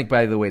 which I think,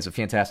 by the way, is a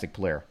fantastic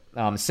player.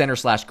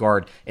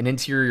 Center/guard, an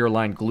interior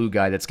line glue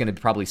guy that's going to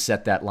probably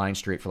set that line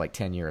straight for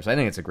 10 years. I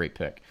think it's a great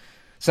pick.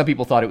 Some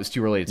people thought it was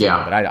too early to take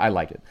him, but I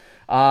like it.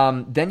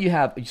 Then you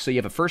have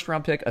a first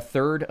round pick, a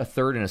third,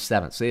 and a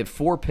seventh. So they have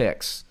 4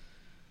 picks.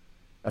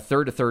 A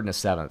third, and a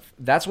seventh.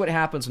 That's what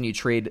happens when you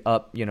trade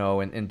up,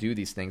 and do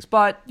these things.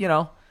 But,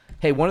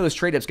 hey, one of those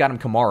trade-ups got him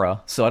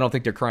Kamara, so I don't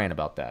think they're crying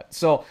about that.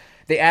 So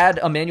they add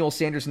Emmanuel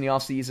Sanders in the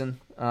offseason.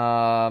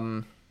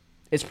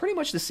 It's pretty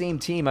much the same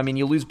team. I mean,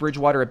 you lose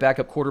Bridgewater at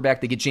backup quarterback.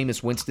 They get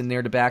Jameis Winston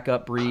there to back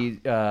up Breeze.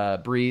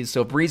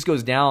 So if Breeze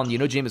goes down,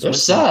 Jameis Winston.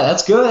 Sad.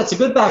 That's good. That's a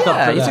good backup.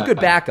 Yeah, he's a good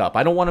backup.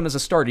 I don't want him as a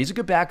starter. He's a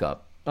good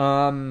backup.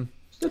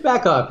 Good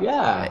backup,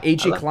 yeah.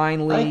 A.J.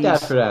 Klein leaves. I like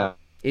that for that.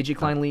 A.J.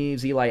 Klein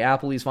leaves. Eli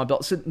Apple leaves. Von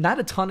Bell. So not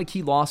a ton of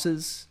key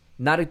losses.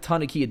 Not a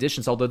ton of key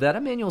additions. Although that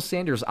Emmanuel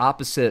Sanders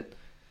opposite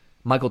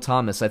Michael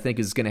Thomas, I think,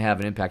 is going to have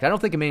an impact. I don't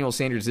think Emmanuel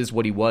Sanders is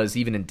what he was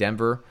even in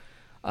Denver.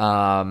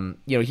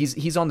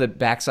 He's on the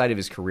backside of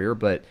his career,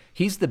 but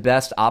he's the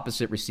best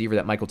opposite receiver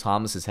that Michael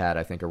Thomas has had,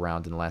 I think,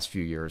 around in the last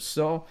few years.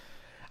 So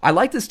I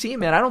like this team,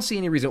 man. I don't see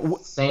any reason.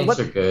 Saints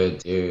are good,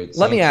 dude.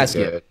 Let me ask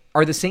you,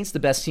 are the Saints the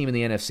best team in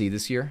the NFC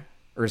this year,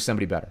 or is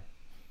somebody better?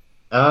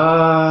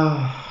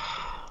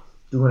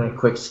 Doing a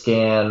quick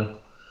scan.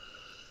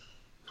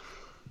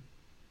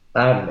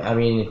 I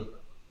mean,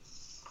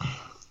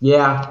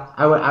 yeah,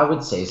 I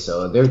would say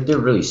so. They're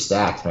really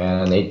stacked,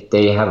 man.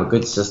 They have a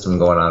good system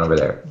going on over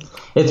there.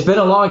 It's been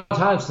a long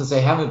time since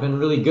they haven't been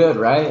really good,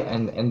 right?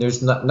 And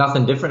there's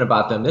nothing different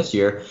about them this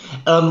year,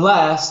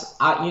 unless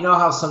you know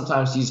how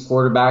sometimes these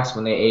quarterbacks,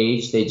 when they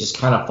age, they just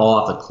kind of fall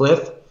off a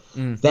cliff.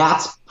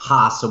 That's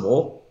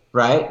possible,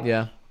 right?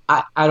 Yeah.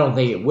 I don't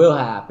think it will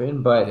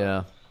happen, but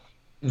yeah.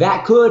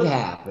 That could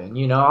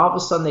happen. All of a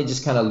sudden they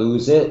just kind of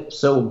lose it.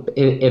 So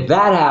if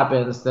that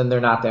happens, then they're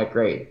not that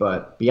great.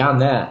 But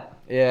beyond that.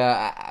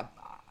 Yeah,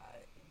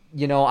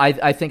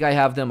 I think I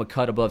have them a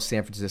cut above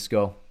San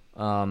Francisco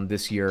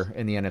this year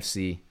in the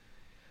NFC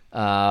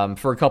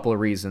for a couple of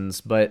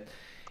reasons. But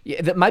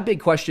my big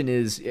question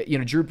is,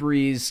 Drew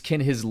Brees,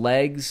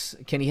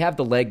 can he have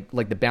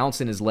the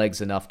bounce in his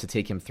legs enough to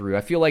take him through?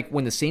 I feel like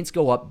when the Saints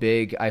go up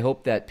big, I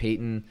hope that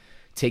Peyton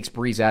takes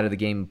Brees out of the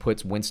game and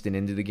puts Winston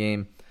into the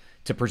game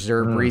to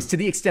preserve Brees to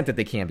the extent that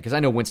they can, because I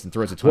know Winston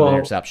throws a ton of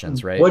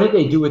interceptions, right? What did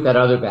they do with that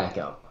other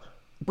backup?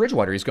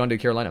 Bridgewater. He's gone to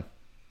Carolina.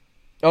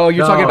 Oh,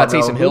 you're talking about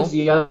Taysom Hill? Who's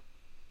the other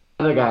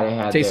guy they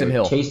had Taysom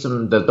Hill.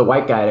 Taysom, the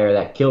white guy there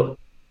that killed.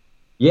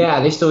 Yeah,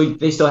 they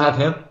still have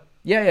him?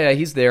 Yeah,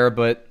 he's there,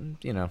 but,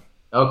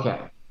 Okay.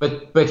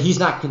 But he's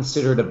not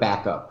considered a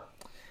backup.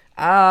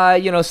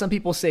 Some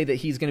people say that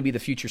he's going to be the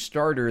future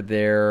starter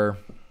there.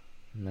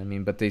 I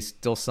mean, but they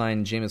still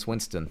signed Jameis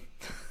Winston.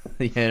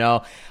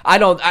 I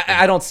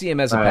don't see him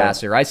as a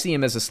passer. I see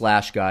him as a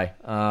slash guy.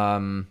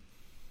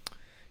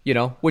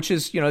 Which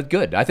is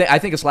good. I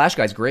think a slash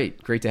guy's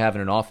great to have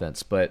in an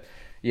offense. But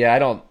yeah, I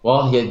don't.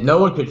 Well, no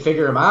one could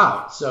figure him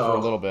out. So for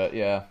a little bit,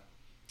 yeah.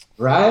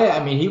 Right.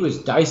 I mean, he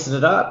was dicing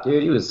it up,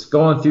 dude. He was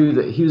going through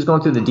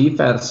the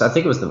defense. I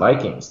think it was the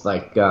Vikings.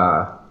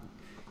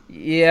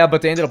 Yeah,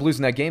 but they ended up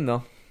losing that game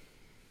though.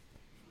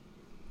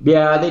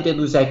 Yeah, they did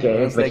lose that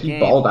game, but he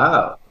balled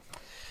out.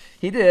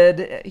 He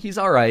did. He's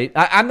all right.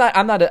 I'm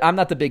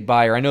not the big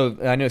buyer. I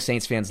know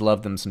Saints fans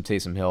love them some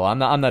Taysom Hill. I'm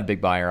not a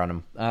big buyer on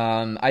him.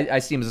 I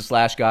see him as a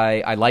slash guy.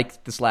 I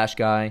like the slash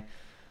guy,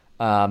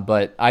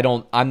 but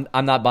I'm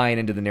not buying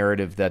into the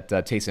narrative that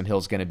Taysom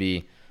Hill's going to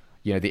be,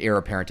 the heir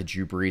apparent to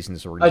Drew Brees in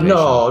this organization.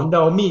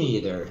 No, me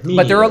neither.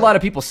 But there are a lot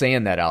of people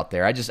saying that out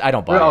there. I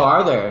don't buy it. Oh,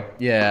 are there?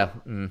 Yeah.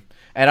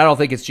 And I don't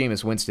think it's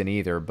Jameis Winston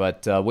either.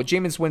 But what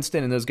Jameis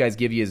Winston and those guys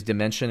give you is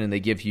dimension, and they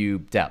give you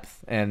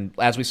depth. And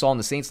as we saw in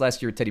the Saints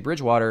last year with Teddy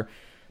Bridgewater,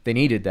 they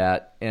needed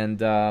that. And,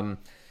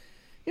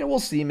 we'll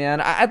see, man.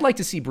 I'd like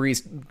to see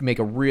Brees make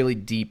a really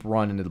deep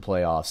run into the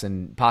playoffs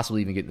and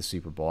possibly even get in the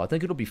Super Bowl. I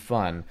think it'll be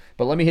fun.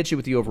 But let me hit you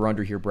with the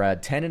over-under here,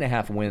 Brad.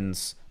 10.5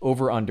 wins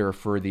over-under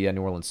for the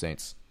New Orleans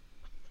Saints.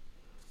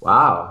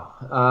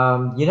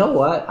 Wow. You know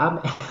what?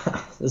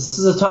 This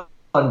is a tough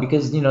one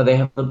because, they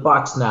have the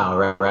Bucs now,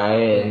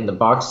 right? And the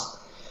Bucs,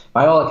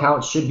 by all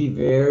accounts, should be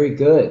very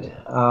good.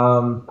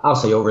 I'll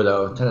say over,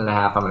 though. 10.5,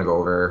 I'm going to go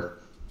over.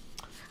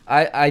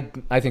 I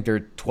think they're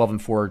a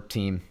 12-4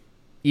 team.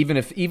 Even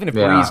if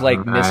Breeze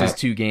misses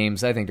 2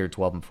 games, I think they're a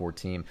 12-4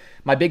 team.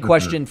 My big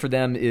question for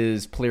them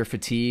is player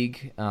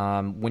fatigue.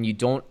 When you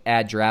don't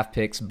add draft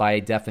picks, by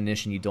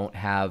definition, you don't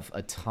have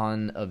a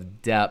ton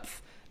of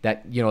depth.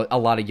 That a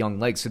lot of young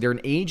legs. So they're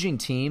an aging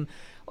team.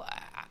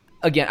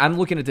 Again, I'm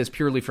looking at this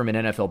purely from an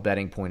NFL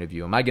betting point of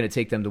view. Am I going to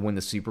take them to win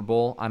the Super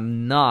Bowl?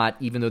 I'm not,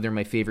 even though they're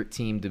my favorite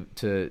team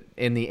to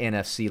in the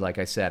NFC, like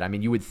I said. I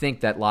mean, you would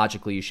think that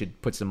logically you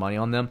should put some money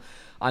on them.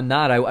 I'm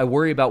not. I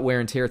worry about wear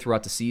and tear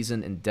throughout the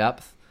season and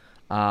depth.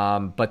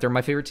 But they're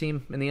my favorite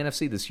team in the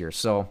NFC this year.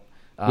 So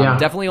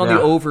definitely on the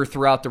over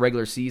throughout the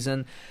regular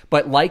season.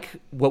 But like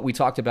what we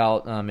talked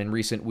about in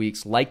recent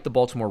weeks, like the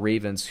Baltimore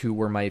Ravens, who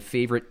were my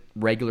favorite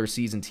regular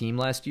season team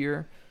last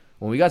year,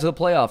 when we got to the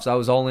playoffs, I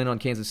was all in on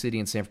Kansas City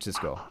and San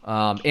Francisco,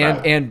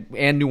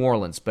 and New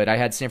Orleans. But I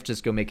had San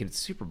Francisco making it to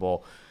the Super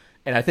Bowl,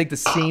 and I think the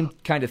same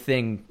kind of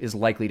thing is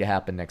likely to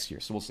happen next year.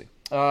 So we'll see.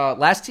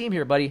 Last team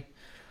here, buddy.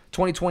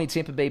 2020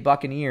 Tampa Bay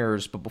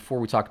Buccaneers. But before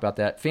we talk about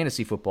that,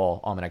 Fantasy Football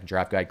Almanac and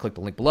Draft Guide. Click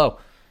the link below.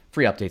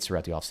 Free updates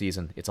throughout the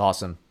offseason. It's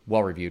awesome.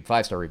 Well-reviewed.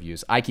 5-star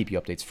reviews. I keep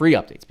you updates. Free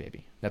updates,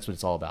 baby. That's what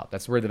it's all about.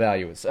 That's where the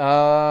value is.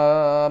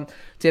 Tampa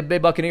Bay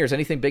Buccaneers.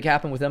 Anything big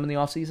happen with them in the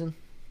offseason?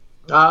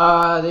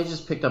 They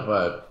just picked up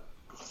a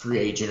free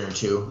agent or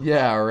two.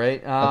 Yeah,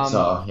 right. That's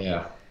all,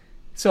 yeah.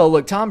 So,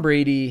 look, Tom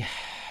Brady,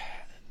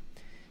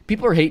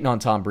 people are hating on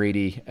Tom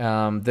Brady.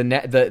 I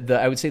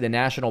would say the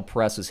national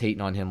press is hating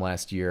on him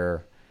last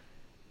year,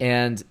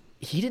 and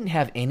he didn't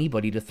have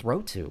anybody to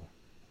throw to.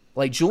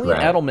 Like Julian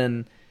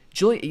Edelman,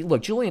 Julian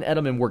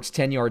Edelman works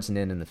 10 yards and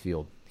in the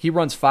field. He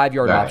runs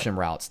 5-yard option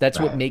routes.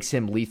 That's what makes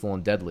him lethal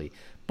and deadly.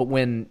 But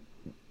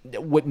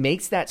what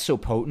makes that so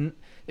potent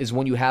is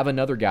when you have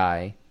another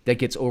guy that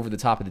gets over the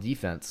top of the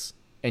defense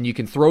and you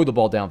can throw the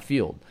ball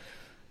downfield.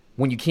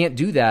 When you can't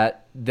do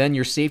that, then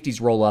your safeties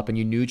roll up and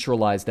you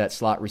neutralize that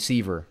slot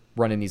receiver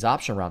running these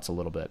option routes a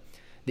little bit.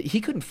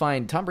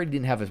 Tom Brady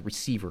didn't have a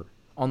receiver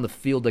on the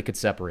field that could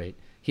separate.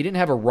 He didn't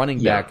have a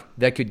running back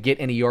that could get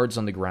any yards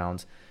on the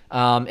ground.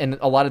 And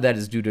a lot of that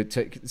is due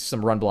to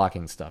some run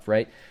blocking stuff,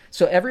 right?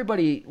 So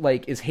everybody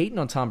is hating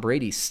on Tom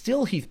Brady.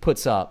 Still, he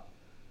puts up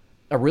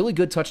a really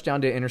good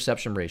touchdown to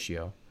interception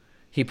ratio.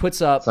 He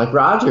puts up... It's like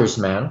Rodgers,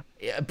 man.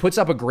 Puts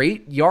up a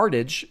great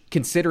yardage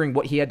considering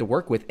what he had to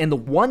work with. And the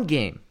one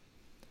game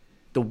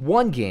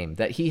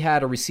that he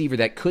had a receiver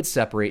that could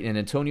separate in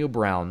Antonio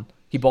Brown,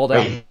 he balled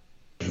out.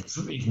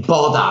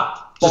 Balled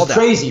out.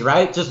 Crazy,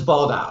 right? Just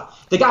balled out.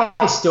 The guy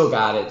still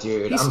got it,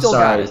 dude. I'm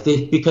sorry.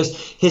 Because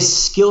his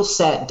skill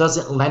set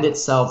doesn't lend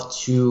itself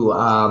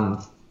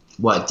to,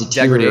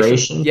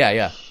 deterioration?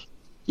 Yeah.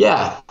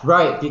 Yeah,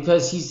 right,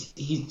 because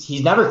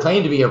he's never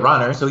claimed to be a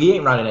runner, so he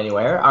ain't running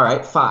anywhere. All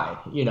right, fine.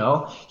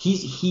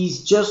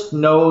 He's just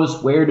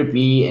knows where to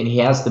be, and he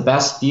has the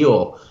best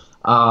feel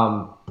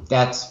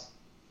that's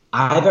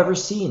I've ever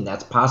seen,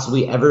 that's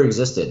possibly ever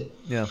existed.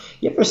 Yeah.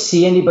 You ever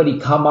see anybody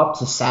come up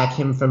to sack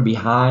him from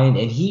behind,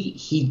 and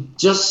he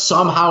just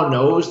somehow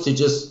knows to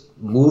just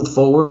move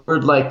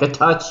forward like a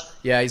touch?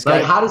 Yeah, he's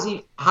got. How does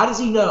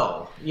he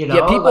know?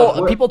 Yeah,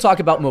 people talk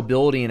about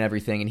mobility and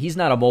everything, and he's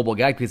not a mobile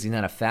guy because he's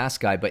not a fast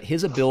guy, but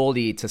his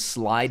ability to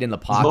slide in the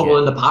pocket. He's mobile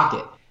in the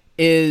pocket.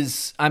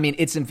 It's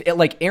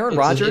like Aaron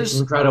Rodgers.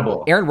 It's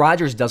incredible. Aaron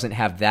Rodgers doesn't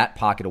have that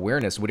pocket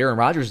awareness. What Aaron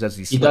Rodgers does,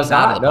 he slips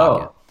out of the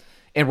pocket.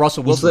 And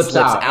Russell Wilson slips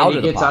out and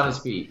of the pocket. He gets on his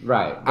feet.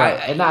 Right.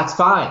 And that's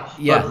fine.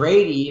 Yeah. But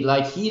Brady,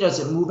 he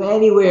doesn't move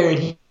anywhere,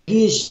 and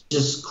he's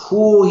just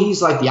cool.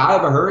 He's like the eye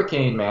of a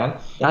hurricane, man.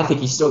 And I think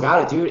he's still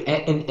got it, dude.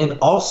 And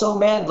also,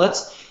 man,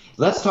 let's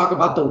talk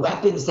about the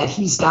weapons that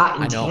he's got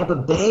in Tampa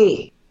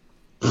Bay.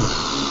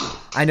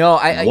 I know.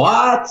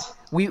 What?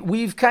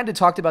 We've kind of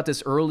talked about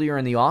this earlier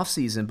in the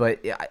offseason,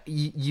 but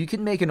you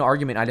can make an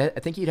argument. I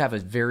think you'd have a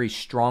very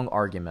strong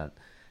argument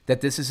that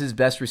this is his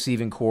best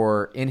receiving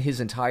core in his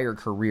entire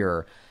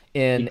career.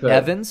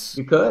 Evans,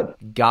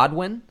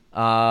 Godwin,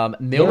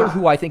 Miller,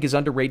 who I think is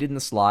underrated in the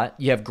slot.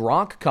 You have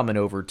Gronk coming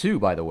over too,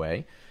 by the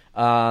way.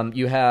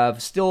 You have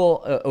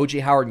still O.J.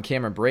 Howard and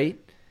Cameron Brate,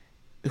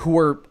 who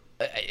are,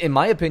 in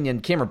my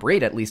opinion, Cameron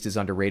Brate at least is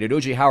underrated.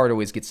 O.J. Howard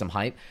always gets some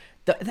hype.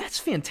 That's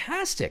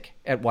fantastic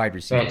at wide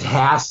receiver.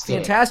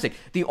 Fantastic.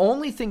 The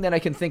only thing that I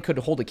can think could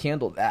hold a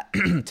candle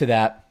to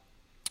that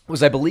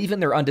was, I believe in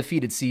their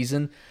undefeated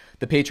season,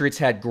 the Patriots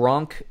had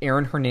Gronk,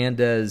 Aaron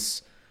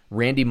Hernandez,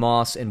 Randy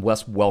Moss, and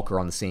Wes Welker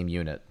on the same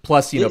unit.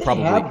 Plus,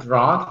 probably have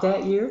Gronk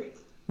that year.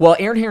 Well,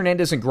 Aaron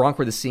Hernandez and Gronk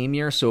were the same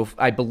year, so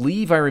I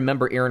believe I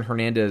remember Aaron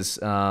Hernandez,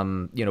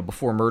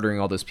 before murdering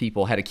all those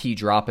people, had a key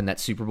drop in that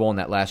Super Bowl in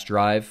that last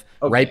drive,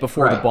 right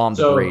before the bomb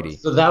to Brady.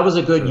 So that was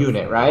a good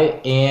unit,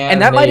 right? And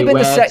that might have been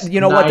the second.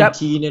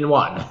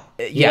 19-1.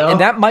 Yeah, and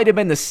that might have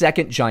been the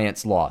second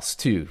Giants loss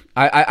too.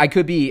 I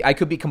could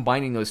be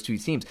combining those two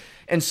teams.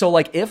 And so,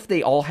 if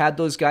they all had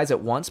those guys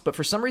at once, but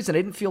for some reason I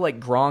didn't feel like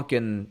Gronk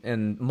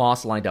and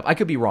Moss lined up. I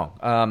could be wrong.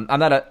 I'm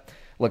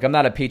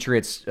not a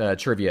Patriots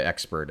trivia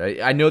expert.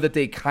 I know that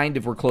they kind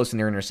of were close in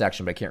their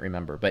intersection, but I can't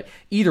remember. But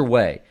either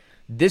way,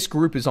 this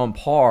group is on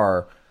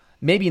par.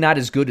 maybe not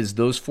as good as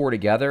those four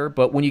together,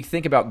 but when you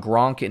think about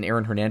Gronk and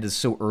Aaron Hernandez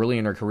so early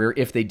in their career,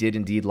 if they did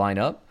indeed line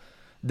up,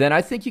 then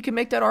I think you can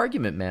make that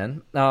argument,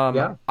 man.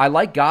 I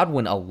like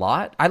Godwin a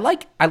lot. I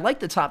like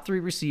the top three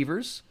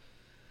receivers.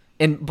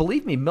 And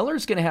believe me,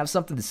 Miller's going to have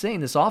something to say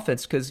in this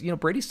offense because,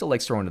 Brady still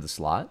likes throwing to the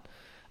slot.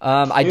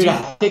 I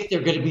think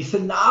they're going to be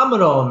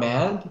phenomenal,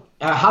 man.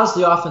 How's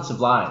the offensive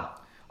line?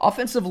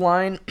 Offensive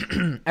line,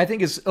 I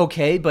think is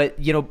okay,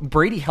 but,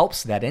 Brady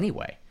helps that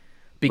anyway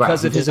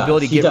because of his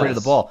ability to get rid of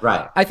the ball.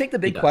 Right. I think the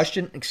big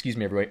question, excuse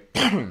me, everybody,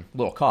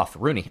 little cough,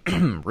 Rooney.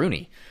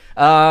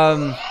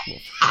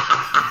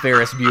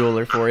 Ferris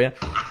Bueller for you.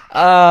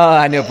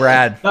 I know,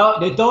 Brad. No,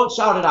 they don't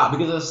shout it out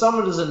because if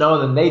someone doesn't know,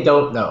 then they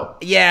don't know.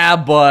 Yeah,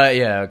 but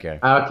okay.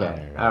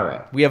 Okay, all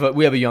right. We have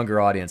a younger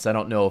audience. I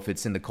don't know if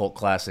it's in the cult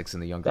classics in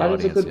the younger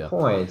audience. That is a good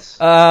point.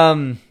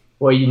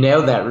 Well, you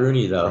nailed that,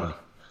 Rooney, though.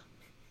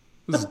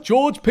 This is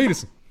George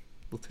Peterson,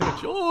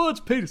 Lieutenant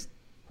George Peterson.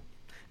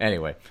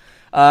 Anyway.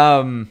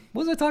 What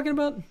was I talking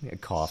about?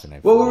 Coughing.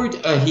 What were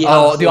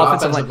the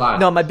offensive line.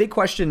 No, my big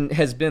question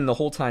has been the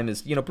whole time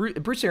is,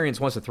 Bruce Arians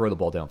wants to throw the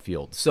ball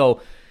downfield. So,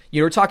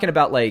 we're talking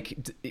about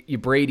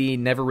Brady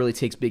never really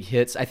takes big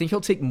hits. I think he'll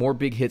take more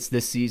big hits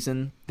this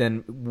season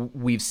than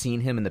we've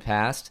seen him in the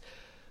past.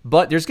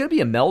 But there's going to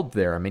be a meld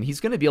there. I mean, he's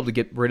going to be able to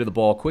get rid of the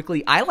ball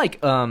quickly. I like,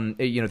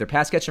 their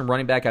pass catching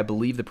running back. I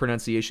believe the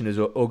pronunciation is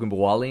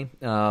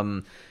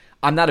Ogunbowale.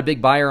 I'm not a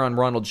big buyer on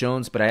Ronald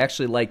Jones, but I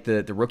actually like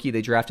the rookie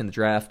they draft in the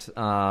draft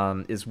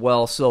as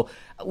well. So,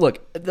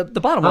 look, the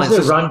bottom line is...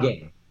 How's the run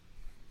game?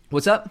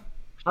 What's up?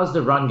 How's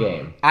the run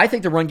game? I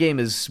think the run game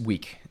is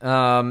weak.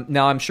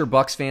 Now, I'm sure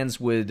Bucs fans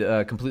would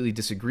completely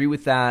disagree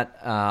with that.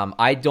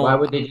 I don't... Why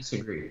would they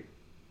disagree?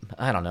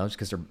 I don't know, just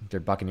because they're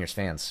Buccaneers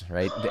fans,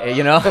 right?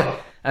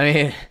 I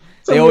mean...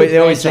 They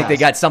always think they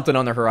got something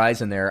on the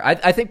horizon there.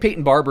 I think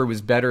Peyton Barber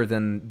was better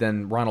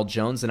than Ronald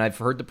Jones, and I've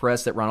heard the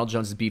press that Ronald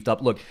Jones is beefed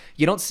up. Look,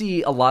 you don't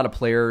see a lot of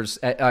players.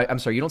 You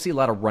don't see a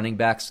lot of running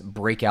backs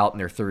break out in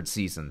their third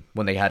season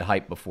when they had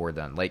hype before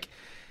then.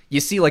 You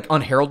see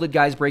unheralded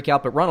guys break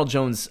out, but Ronald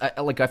Jones,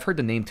 I've heard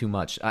the name too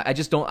much. I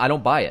just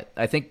don't buy it.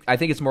 I think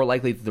it's more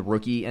likely that the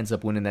rookie ends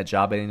up winning that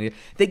job.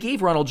 They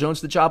gave Ronald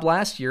Jones the job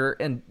last year,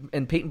 and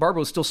Peyton Barber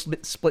was still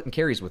splitting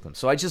carries with him.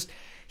 So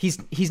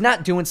He's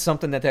not doing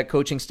something that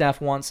coaching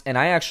staff wants, and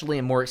I actually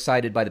am more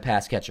excited by the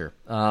pass catcher,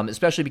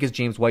 especially because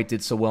James White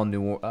did so well in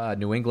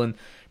New England.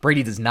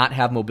 Brady does not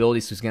have mobility,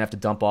 so he's going to have to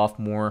dump off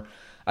more.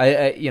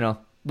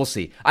 We'll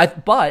see.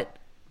 But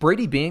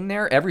Brady being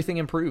there, everything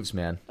improves,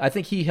 man. I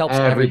think he helps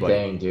everybody.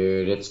 Everything,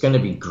 dude. It's going to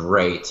be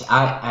great.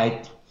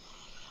 I've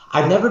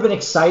never been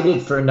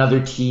excited for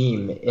another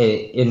team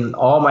in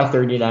all my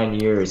 39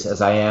 years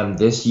as I am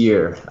this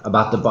year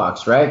about the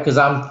Bucs, right? Because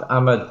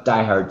I'm a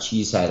diehard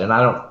cheesehead, and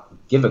I don't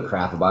give a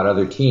crap about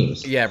other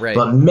teams. Yeah, right.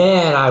 But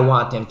man, I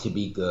want them to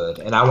be good,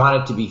 and I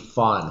want it to be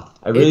fun.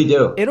 I really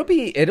do.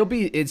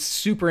 It's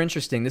super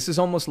interesting. This is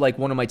almost like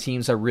one of my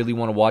teams I really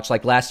want to watch.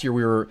 Like last year,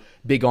 we were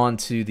big on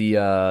to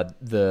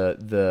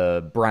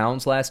the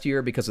Browns last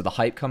year because of the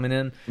hype coming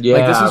in.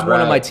 Yeah, this is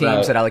one of my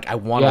teams that I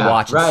want to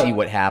watch and see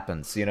what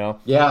happens.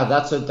 Yeah,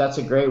 that's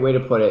a great way to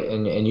put it,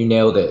 and you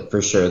nailed it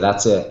for sure.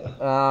 That's it.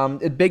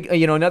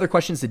 Another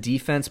question is the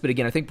defense, but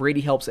again, I think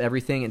Brady helps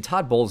everything, and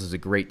Todd Bowles is a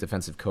great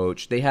defensive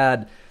coach. They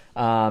had.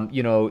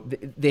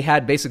 They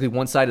had basically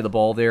one side of the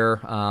ball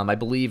there. I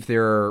believe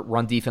their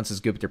run defense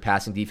is good, but their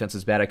passing defense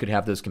is bad. I could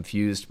have those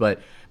confused, but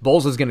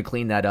Bowles is going to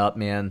clean that up,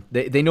 man.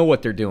 They know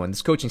what they're doing.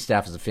 This coaching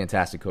staff is a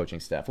fantastic coaching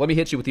staff. Let me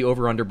hit you with the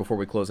over-under before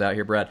we close out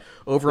here, Brad.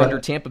 Over-under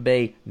Tampa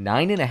Bay,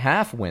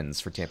 9.5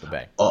 wins for Tampa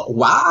Bay. Oh,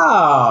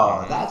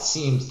 wow. That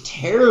seems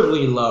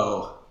terribly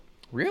low.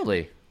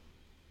 Really?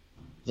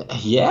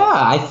 Yeah,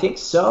 I think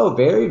so.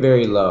 Very,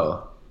 very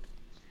low.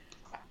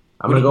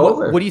 I'm going to go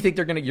over. What do you think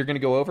you're going to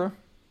go over?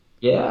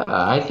 Yeah,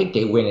 I think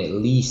they win at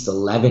least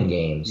 11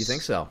 games. You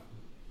think so?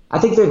 I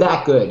think they're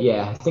that good,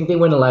 yeah. I think they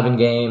win 11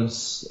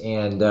 games,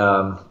 and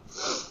I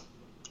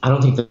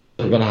don't think they're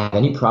going to have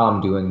any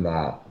problem doing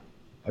that.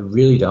 I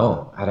really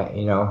don't.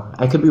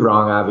 I could be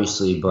wrong,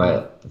 obviously,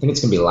 but I think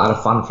it's going to be a lot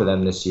of fun for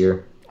them this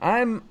year.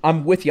 I'm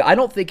with you. I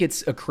don't think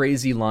it's a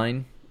crazy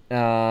line.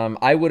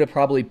 I would have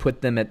probably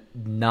put them at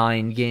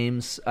 9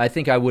 games. I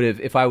think I would have,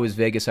 if I was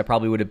Vegas, I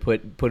probably would have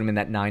put them in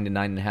that 9 to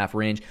 9.5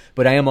 range,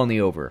 but I am on the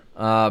over.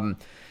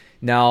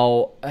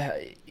 Now,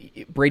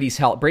 Brady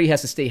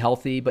has to stay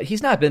healthy, but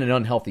he's not been an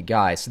unhealthy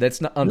guy, so that's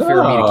not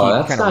unfair of me to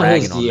keep kind of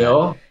ragging on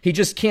that. He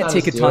just can't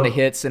take a ton of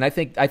hits, and I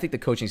think the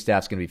coaching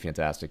staff's going to be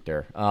fantastic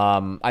there.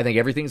 I think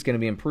everything's going to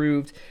be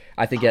improved.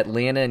 I think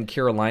Atlanta and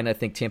Carolina, I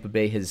think Tampa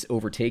Bay has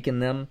overtaken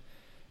them,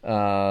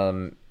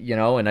 and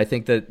I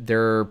think that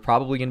they're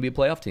probably going to be a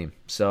playoff team.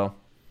 So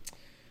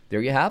there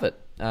you have it.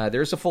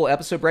 There's a full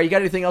episode. Brad, you got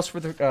anything else for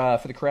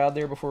the crowd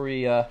there before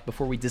we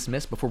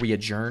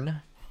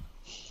adjourn?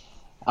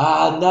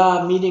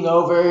 No, meeting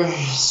over.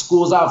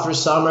 School's out for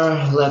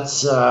summer.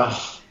 Let's wrap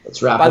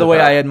it up. By the way,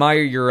 I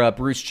admire your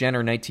Bruce Jenner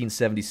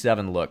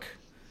 1977 look.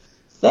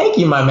 Thank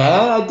you, my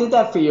man. I did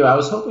that for you. I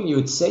was hoping you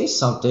would say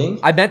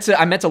something. I meant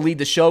to lead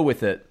the show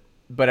with it,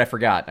 but I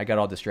forgot. I got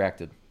all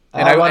distracted.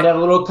 And I wanted to have a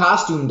little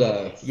costume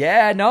day.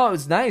 Yeah, no, it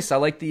was nice. I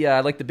like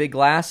the big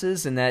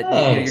glasses, and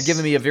that you're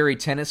giving me a very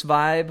tennis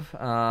vibe.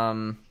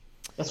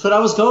 That's what I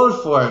was going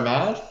for,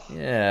 man.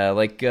 Yeah,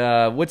 like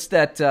what's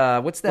that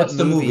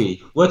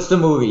movie? What's the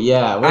movie?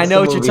 Yeah, I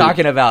know what you're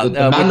talking about.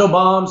 The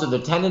Mandelbaums or the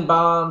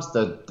Tenenbaums,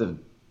 the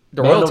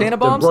Royal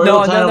Tenenbaums? No,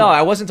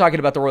 I wasn't talking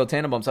about the Royal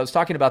Tenenbaums. I was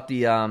talking about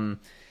the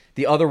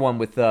other one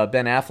with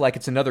Ben Affleck.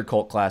 It's another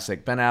cult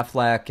classic. Ben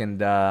Affleck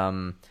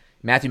and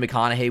Matthew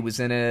McConaughey was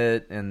in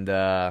it, and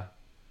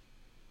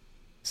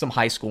some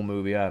high school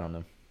movie. I don't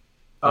know.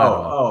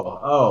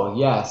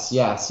 Yes.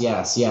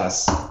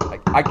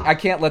 I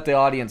can't let the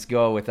audience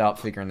go without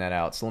figuring that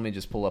out. So let me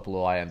just pull up a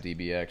little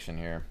IMDb action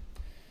here.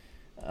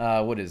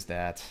 What is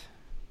that?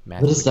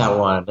 What is that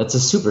one? That's a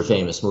super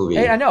famous movie.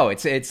 Hey, I know.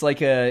 It's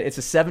like a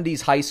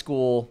 70s high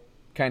school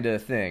kind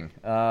of thing.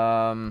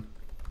 And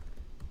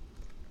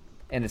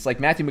it's like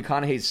Matthew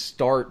McConaughey's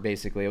start,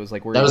 basically. It was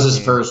like that was his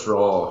first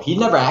role. He'd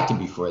never acted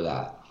before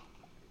that.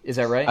 Is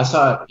that right? I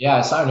saw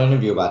an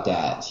interview about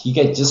that. He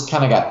just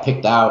kind of got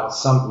picked out,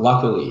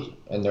 luckily,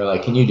 and they're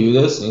like, "Can you do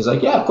this?" And he's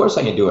like, "Yeah, of course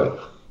I can do it."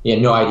 He had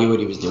no idea what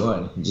he was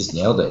doing. He just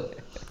nailed it.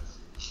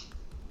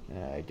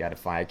 I gotta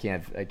find. I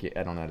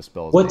don't know how to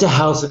spell his What name. the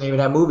hell's the name of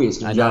that movie?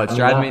 I know it's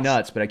driving me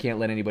nuts, but I can't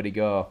let anybody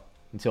go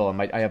until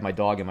I have my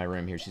dog in my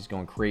room here. She's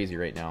going crazy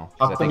right now.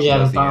 How come you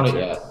haven't found it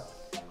yet?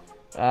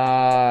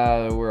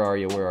 Where are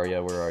you?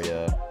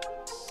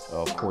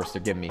 Oh, of course,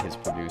 they're giving me his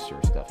producer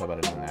stuff. How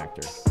about as an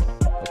actor?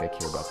 Like I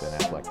care about Ben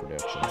Affleck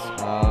Productions.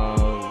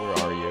 Where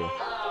are you?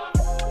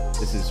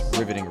 This is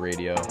riveting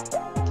radio.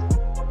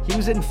 He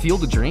was in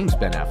Field of Dreams,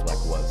 Ben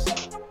Affleck was.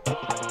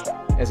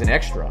 As an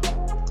extra.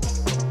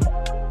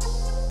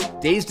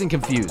 Dazed and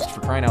Confused,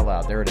 for crying out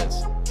loud. There it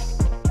is.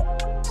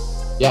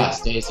 Yes,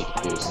 Dazed and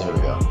Confused. There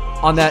we go.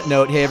 On that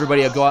note, hey,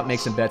 everybody, go out and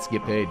make some bets,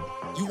 get paid.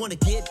 You want to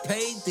get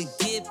paid? Then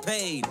get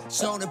paid.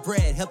 Sean and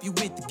Brad help you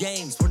with the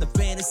games. From the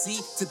fantasy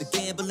to the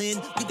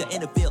gambling, we the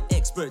NFL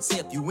experts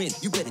help you win.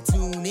 You better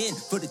tune in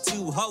for the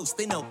two hosts.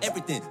 They know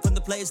everything from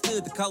the players to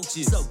the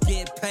coaches. So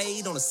get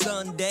paid on a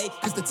Sunday,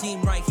 cause the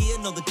team right here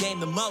know the game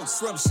the most.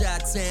 From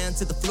Chi-Town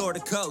to the Florida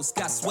coast,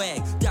 got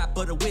swag, got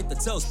butter with the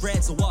toast.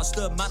 Brad's a washed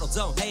up model,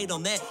 don't hate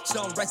on that.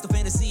 Sean writes the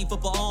fantasy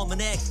football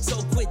almanac. So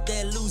quit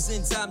that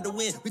losing time to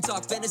win. We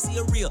talk fantasy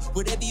or real,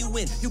 whatever you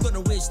win. You're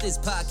gonna wish this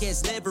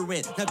podcast never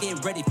end. Now get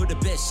ready for the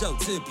best show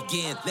to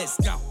begin. Let's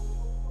go.